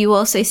 do you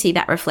also see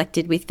that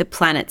reflected with the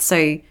planets?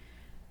 So,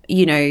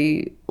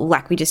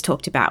 like we just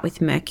talked about with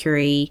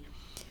Mercury,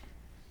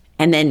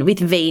 and then with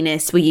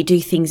Venus, will you do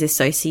things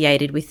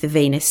associated with the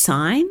Venus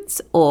signs?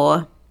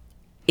 Or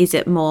is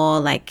it more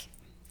like,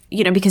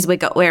 because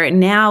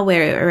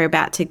we're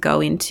about to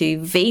go into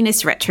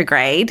Venus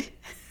retrograde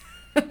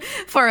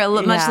for a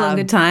much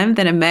longer time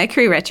than a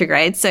Mercury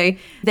retrograde. So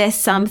there's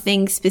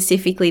something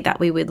specifically that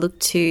we would look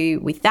to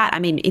with that. I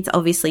mean, it's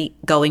obviously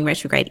going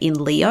retrograde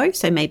in Leo,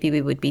 so maybe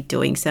we would be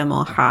doing some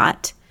more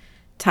heart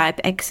type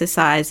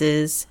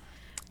exercises.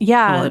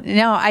 Yeah,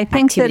 no, I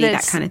think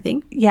that kind of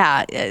thing.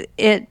 Yeah,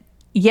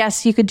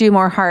 yes, you could do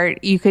more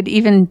heart. You could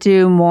even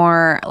do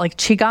more like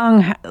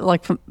Qigong,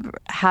 like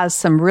has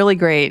some really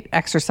great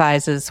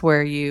exercises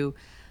where you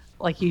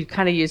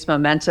kind of use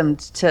momentum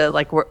to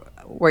like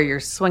where you're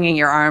swinging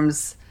your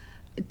arms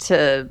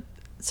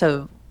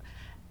so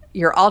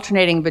you're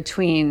alternating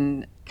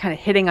between kind of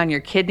hitting on your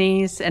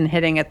kidneys and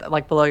hitting at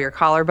like below your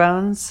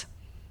collarbones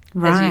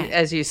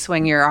as you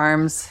swing your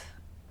arms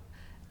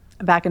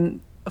back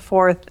and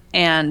forth.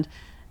 And,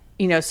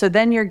 so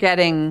then you're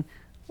getting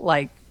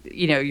like,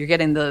 you're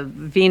getting the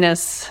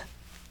Venus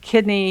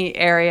kidney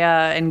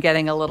area and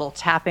getting a little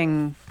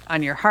tapping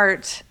on your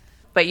heart,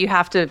 but you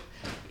have to,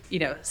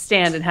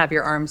 stand and have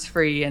your arms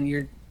free and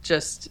you're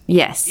just,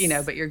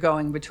 but you're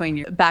going between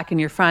your back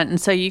and your front.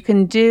 And so you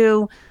can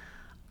do,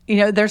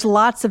 there's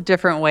lots of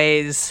different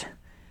ways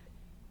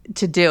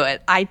to do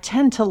it. I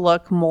tend to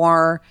look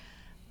more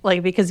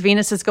like, because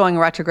Venus is going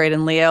retrograde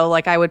in Leo,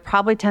 like I would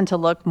probably tend to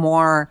look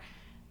more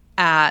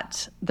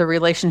at the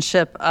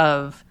relationship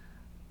of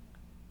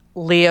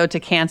Leo to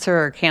Cancer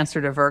or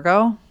Cancer to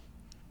Virgo,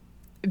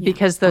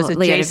 because those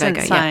adjacent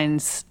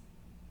signs,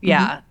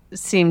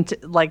 seem to,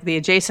 like the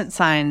adjacent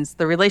signs,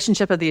 the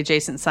relationship of the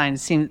adjacent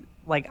signs seem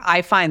like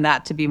I find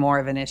that to be more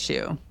of an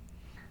issue,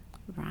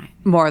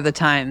 more of the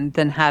time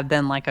than have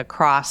been like a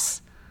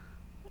cross,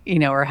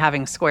 or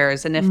having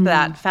squares. And if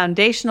that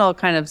foundational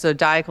kind of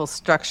zodiacal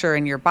structure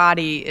in your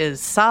body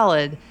is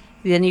solid,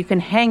 then you can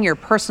hang your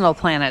personal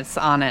planets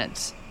on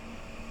it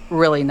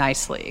really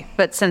nicely.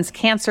 But since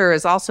Cancer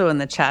is also in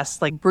the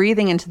chest, like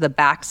breathing into the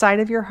backside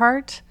of your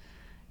heart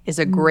is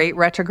a great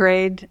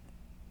retrograde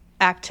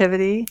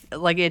activity.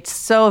 Like it's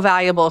so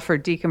valuable for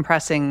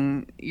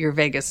decompressing your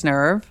vagus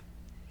nerve.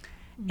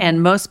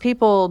 And most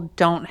people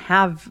don't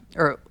have,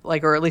 or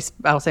at least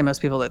I'll say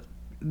most people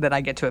that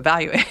I get to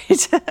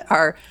evaluate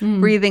are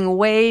breathing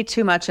way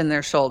too much in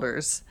their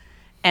shoulders.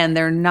 And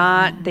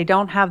they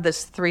don't have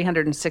this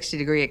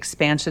 360-degree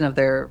expansion of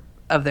their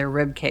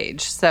rib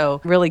cage. So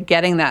really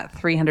getting that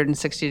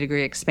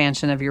 360-degree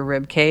expansion of your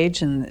rib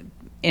cage and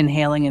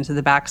inhaling into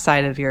the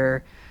backside of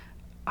your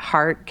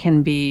heart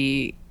can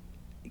be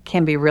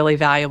really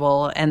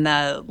valuable. And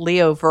the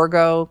Leo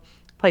Virgo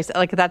place,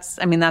 that's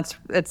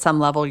at some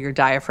level your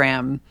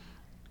diaphragm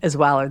as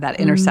well, or that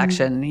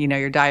intersection.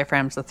 Your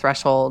diaphragm's the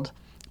threshold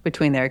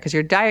between there, because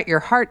your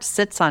heart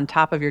sits on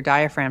top of your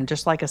diaphragm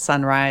just like a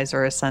sunrise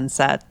or a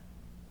sunset.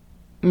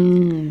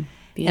 And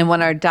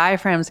when our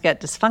diaphragms get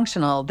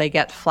dysfunctional, they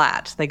get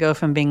flat. They go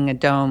from being a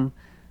dome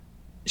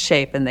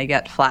shape and they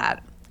get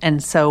flat.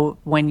 And so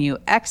when you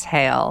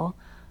exhale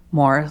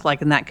more,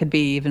 and that could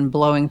be even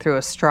blowing through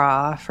a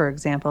straw, for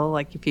example,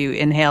 like if you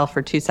inhale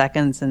for 2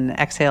 seconds and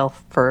exhale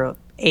for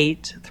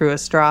 8 through a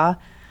straw,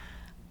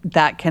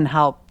 that can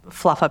help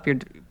fluff up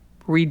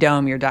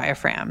redome your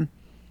diaphragm.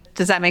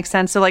 Does that make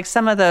sense? So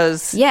some of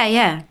those,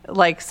 yeah.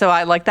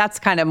 That's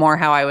kind of more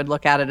how I would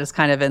look at it, is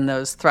kind of in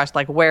those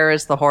where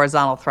is the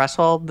horizontal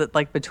threshold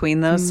that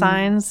between those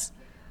signs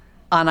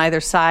on either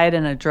side,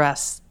 and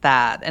address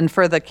that. And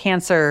for the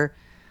Cancer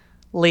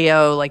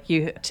Leo,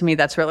 to me,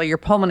 that's really your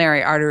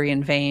pulmonary artery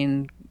and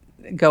vein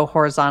go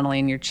horizontally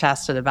in your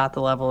chest at about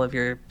the level of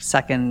your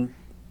second,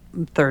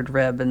 third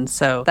rib. And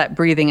so that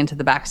breathing into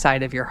the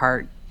backside of your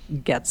heart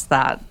gets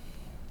that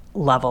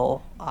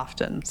level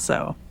often.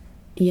 So,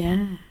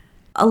 yeah.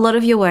 A lot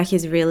of your work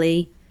is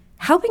really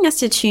helping us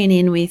to tune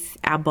in with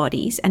our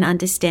bodies and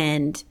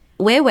understand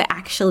where we're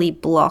actually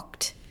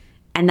blocked.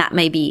 And that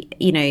may be,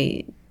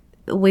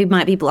 we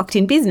might be blocked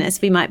in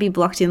business. We might be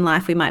blocked in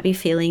life. We might be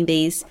feeling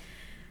these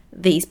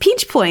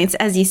pinch points,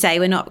 as you say.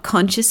 We're not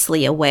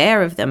consciously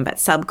aware of them, but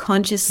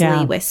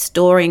subconsciously we're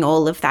storing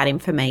all of that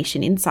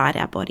information inside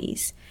our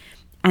bodies.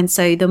 And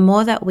so the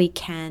more that we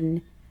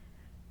can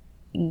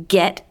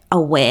get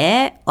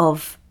aware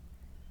of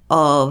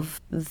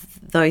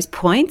those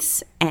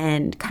points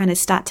and kind of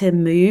start to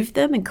move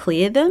them and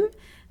clear them,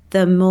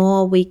 the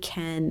more we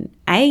can,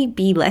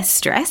 be less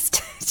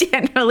stressed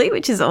generally,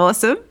 which is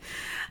awesome,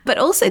 but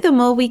also the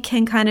more we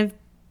can kind of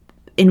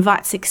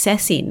invite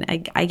success in,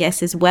 I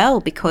guess, as well,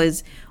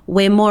 because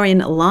we're more in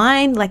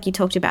line, like you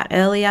talked about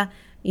earlier.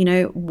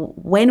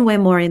 When we're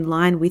more in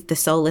line with the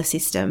solar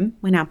system,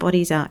 when our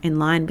bodies are in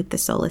line with the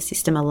solar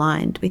system,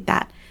 aligned with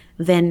that,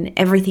 then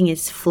everything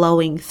is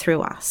flowing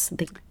through us.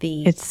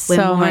 It's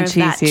so much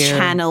easier. That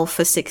channel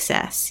for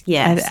success,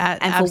 yes,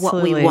 and for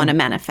what we want to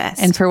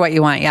manifest. And for what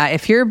you want, yeah.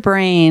 If your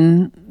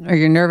brain or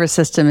your nervous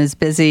system is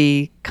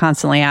busy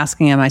constantly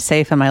asking, am I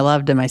safe, am I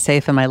loved, am I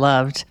safe, am I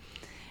loved?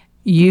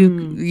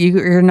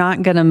 You're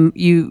not going to,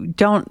 you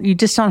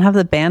just don't have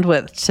the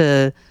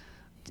bandwidth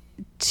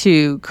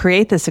to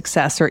create the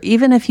success. Or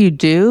even if you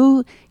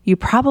do, you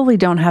probably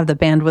don't have the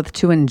bandwidth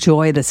to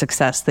enjoy the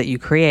success that you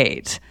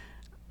create.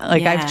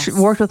 Yes. I've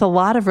worked with a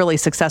lot of really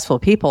successful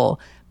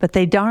people, but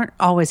they aren't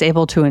always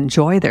able to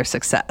enjoy their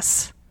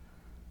success.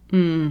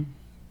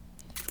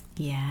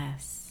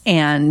 Yes.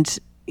 And,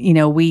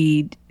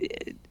 we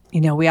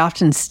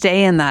often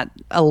stay in that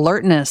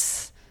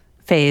alertness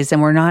phase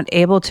and we're not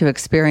able to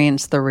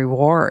experience the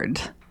reward,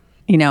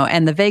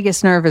 and the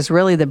vagus nerve is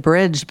really the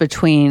bridge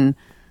between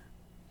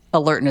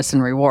alertness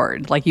and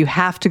reward. You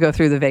have to go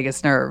through the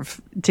vagus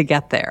nerve to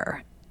get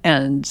there.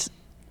 And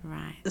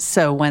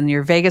so when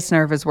your vagus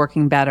nerve is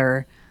working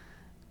better,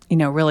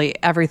 really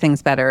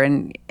everything's better.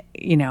 And,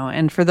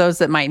 and for those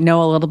that might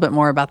know a little bit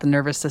more about the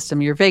nervous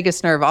system, your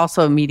vagus nerve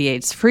also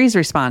mediates freeze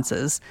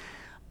responses.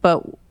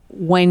 But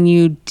when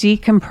you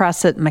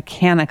decompress it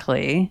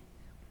mechanically,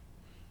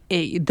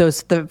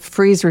 the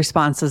freeze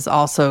responses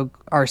also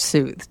are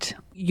soothed.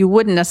 You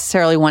wouldn't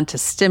necessarily want to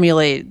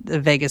stimulate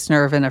the vagus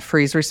nerve in a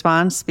freeze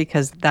response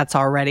because that's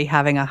already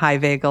having a high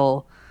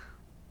vagal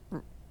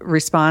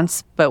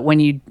response. But when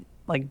you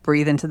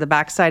breathe into the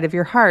backside of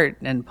your heart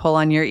and pull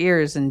on your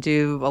ears and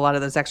do a lot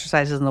of those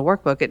exercises in the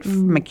workbook, it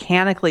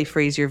mechanically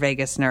frees your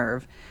vagus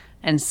nerve.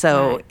 And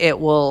so it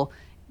will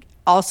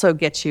also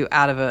get you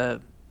out of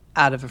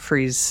a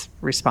freeze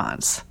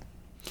response.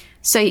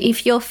 So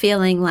if you're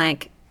feeling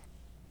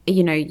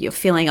you're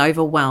feeling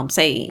overwhelmed,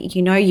 say,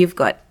 you've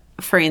got,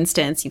 for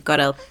instance, you've got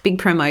a big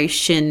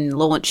promotion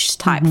launch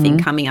type thing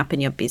coming up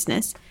in your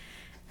business,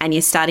 and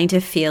you're starting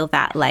to feel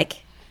that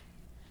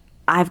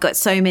I've got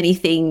so many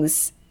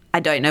things, I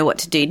don't know what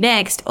to do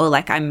next, or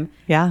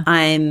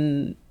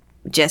I'm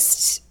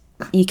just,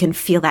 you can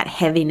feel that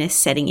heaviness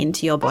setting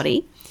into your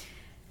body.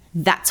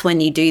 That's when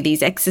you do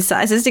these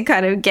exercises to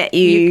kind of get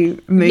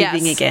you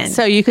moving again.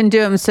 So you can do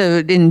them.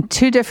 So in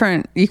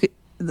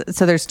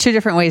so there's 2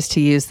 different ways to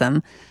use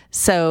them.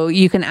 So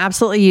you can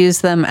absolutely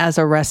use them as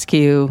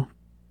rescue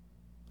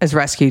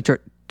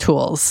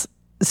tools.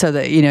 So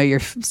that, you're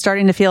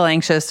starting to feel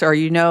anxious, or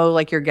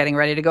you're getting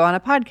ready to go on a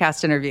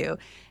podcast interview,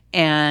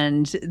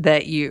 and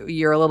that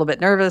you're a little bit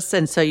nervous,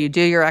 and so you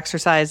do your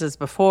exercises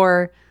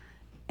before,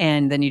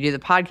 And then you do the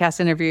podcast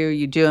interview,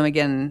 you do them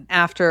again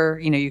after,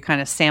 you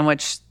kind of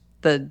sandwich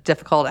the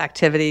difficult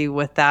activity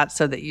with that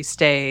so that you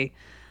stay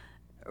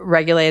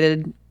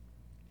regulated.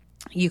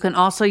 You can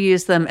also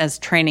use them as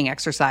training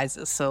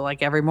exercises. So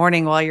like every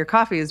morning while your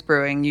coffee is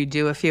brewing, you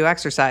do a few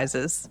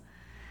exercises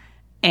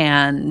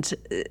and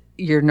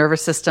your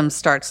nervous system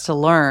starts to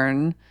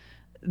learn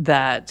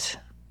that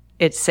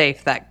it's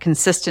safe, that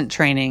consistent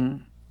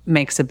training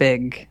makes a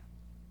big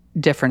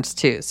difference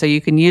too. So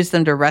you can use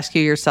them to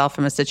rescue yourself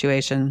from a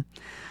situation.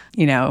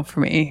 For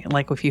me,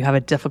 like if you have a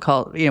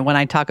difficult, when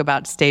I talk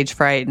about stage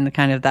fright and the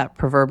kind of that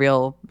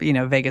proverbial,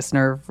 vagus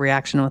nerve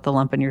reaction with the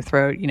lump in your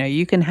throat,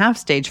 you can have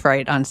stage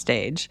fright on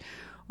stage,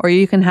 or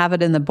you can have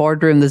it in the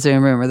boardroom, the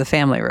Zoom room, or the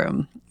family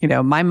room.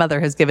 My mother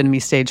has given me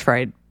stage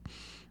fright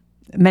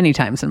many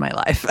times in my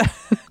life.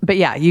 But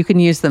yeah, you can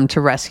use them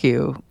to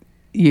rescue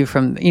you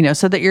from,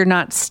 so that you're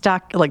not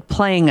stuck like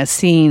playing a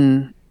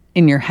scene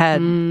in your head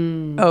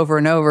over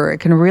and over. It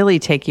can really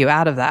take you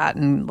out of that,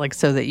 and like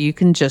so that you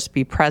can just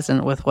be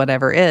present with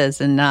whatever is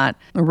and not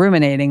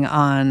ruminating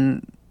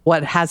on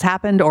what has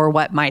happened or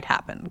what might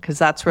happen, because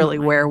that's really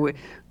where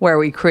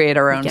we create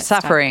our own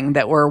suffering stuck.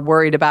 That we're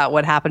worried about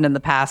what happened in the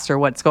past or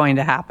what's going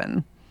to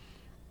happen.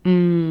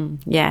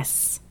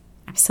 Yes,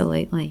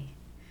 absolutely.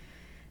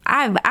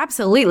 I've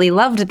absolutely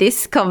loved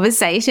this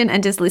conversation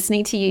and just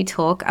listening to you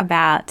talk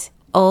about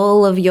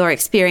all of your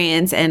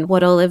experience and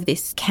what all of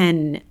this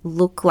can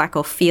look like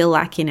or feel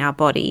like in our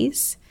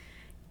bodies.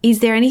 Is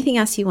there anything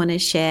else you want to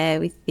share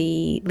with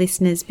the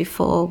listeners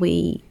before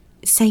we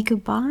say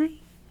goodbye?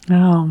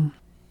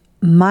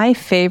 My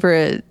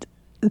favorite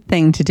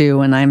thing to do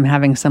when I'm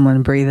having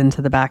someone breathe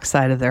into the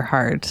backside of their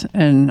heart,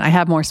 and I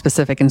have more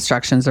specific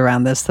instructions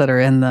around this that are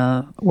in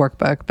the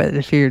workbook, but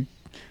if you're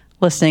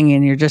listening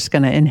and you're just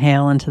going to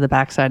inhale into the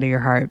backside of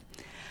your heart,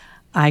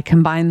 I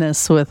combine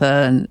this with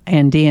an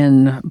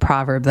Andean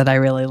proverb that I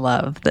really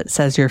love that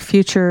says, your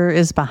future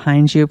is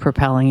behind you,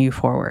 propelling you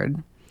forward,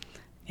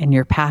 and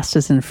your past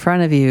is in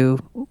front of you,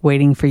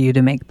 waiting for you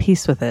to make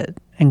peace with it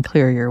and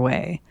clear your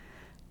way.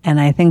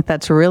 And I think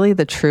that's really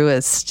the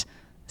truest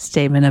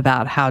statement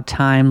about how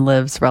time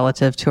lives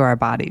relative to our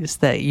bodies,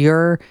 that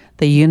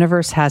the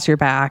universe has your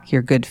back,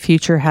 your good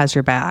future has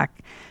your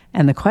back.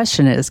 And the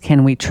question is,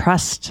 can we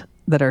trust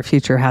that our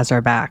future has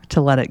our back to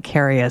let it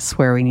carry us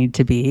where we need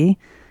to be?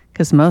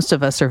 Because most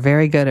of us are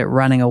very good at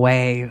running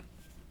away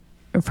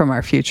from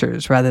our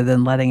futures rather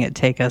than letting it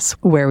take us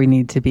where we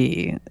need to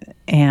be.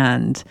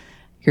 And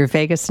your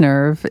vagus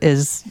nerve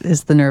is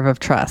the nerve of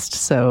trust.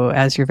 So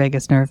as your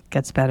vagus nerve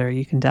gets better,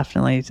 you can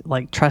definitely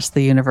trust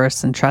the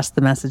universe and trust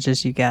the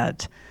messages you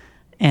get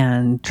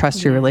and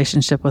trust your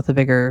relationship with the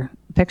bigger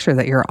picture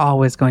that you're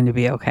always going to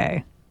be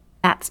okay.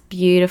 That's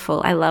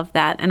beautiful. I love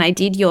that. And I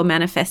did your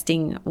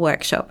manifesting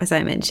workshop, as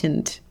I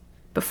mentioned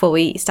before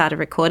we started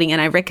recording, and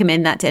I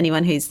recommend that to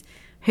anyone who's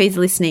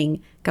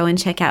listening. Go and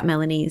check out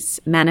Melanie's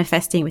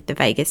Manifesting with the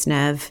Vagus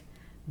Nerve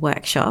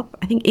workshop.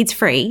 I think it's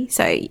free,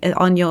 so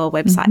on your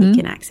website you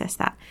can access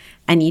that.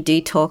 And you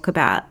do talk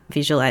about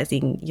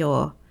visualizing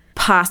your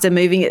past and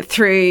moving it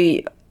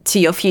through to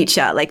your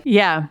future,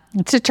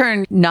 to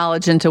turn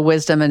knowledge into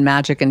wisdom and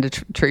magic into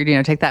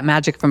truth. Take that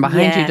magic from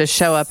behind you to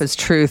show up as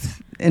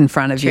truth in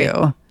front of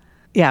you.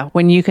 Yeah,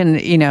 when you can,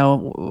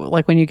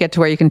 when you get to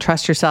where you can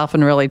trust yourself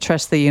and really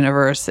trust the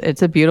universe,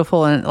 it's a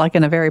beautiful and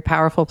in a very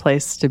powerful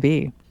place to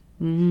be.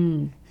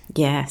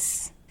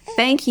 Yes.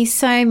 Thank you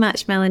so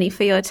much, Melanie,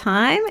 for your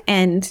time.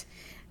 And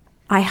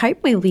I hope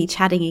we'll be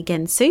chatting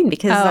again soon,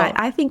 because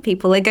I think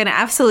people are going to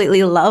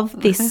absolutely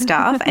love this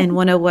stuff and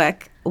want to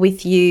work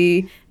with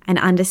you and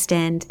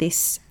understand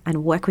this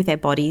and work with their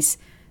bodies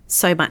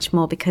so much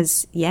more,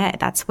 because,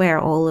 that's where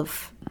all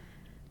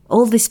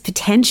this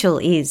potential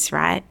is,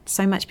 right?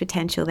 So much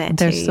potential there.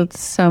 There's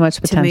so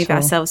much potential to move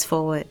ourselves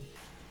forward.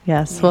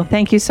 Yes. Yeah. Well,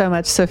 thank you so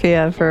much,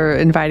 Sophia, for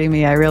inviting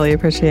me. I really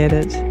appreciate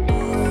it.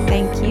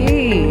 Thank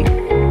you.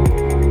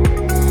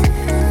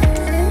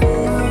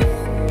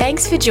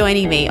 Thanks for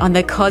joining me on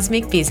the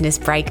Cosmic Business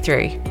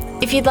Breakthrough.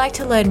 If you'd like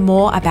to learn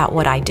more about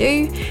what I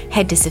do,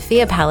 head to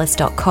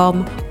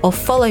sophiapalace.com or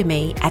follow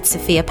me at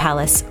Sophia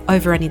Palace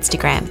over on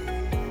Instagram.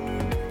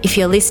 If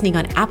you're listening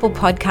on Apple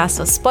Podcasts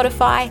or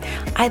Spotify,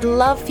 I'd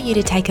love for you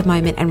to take a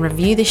moment and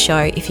review the show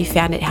if you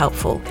found it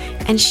helpful,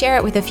 and share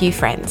it with a few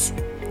friends.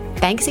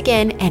 Thanks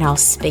again, and I'll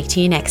speak to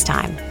you next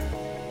time.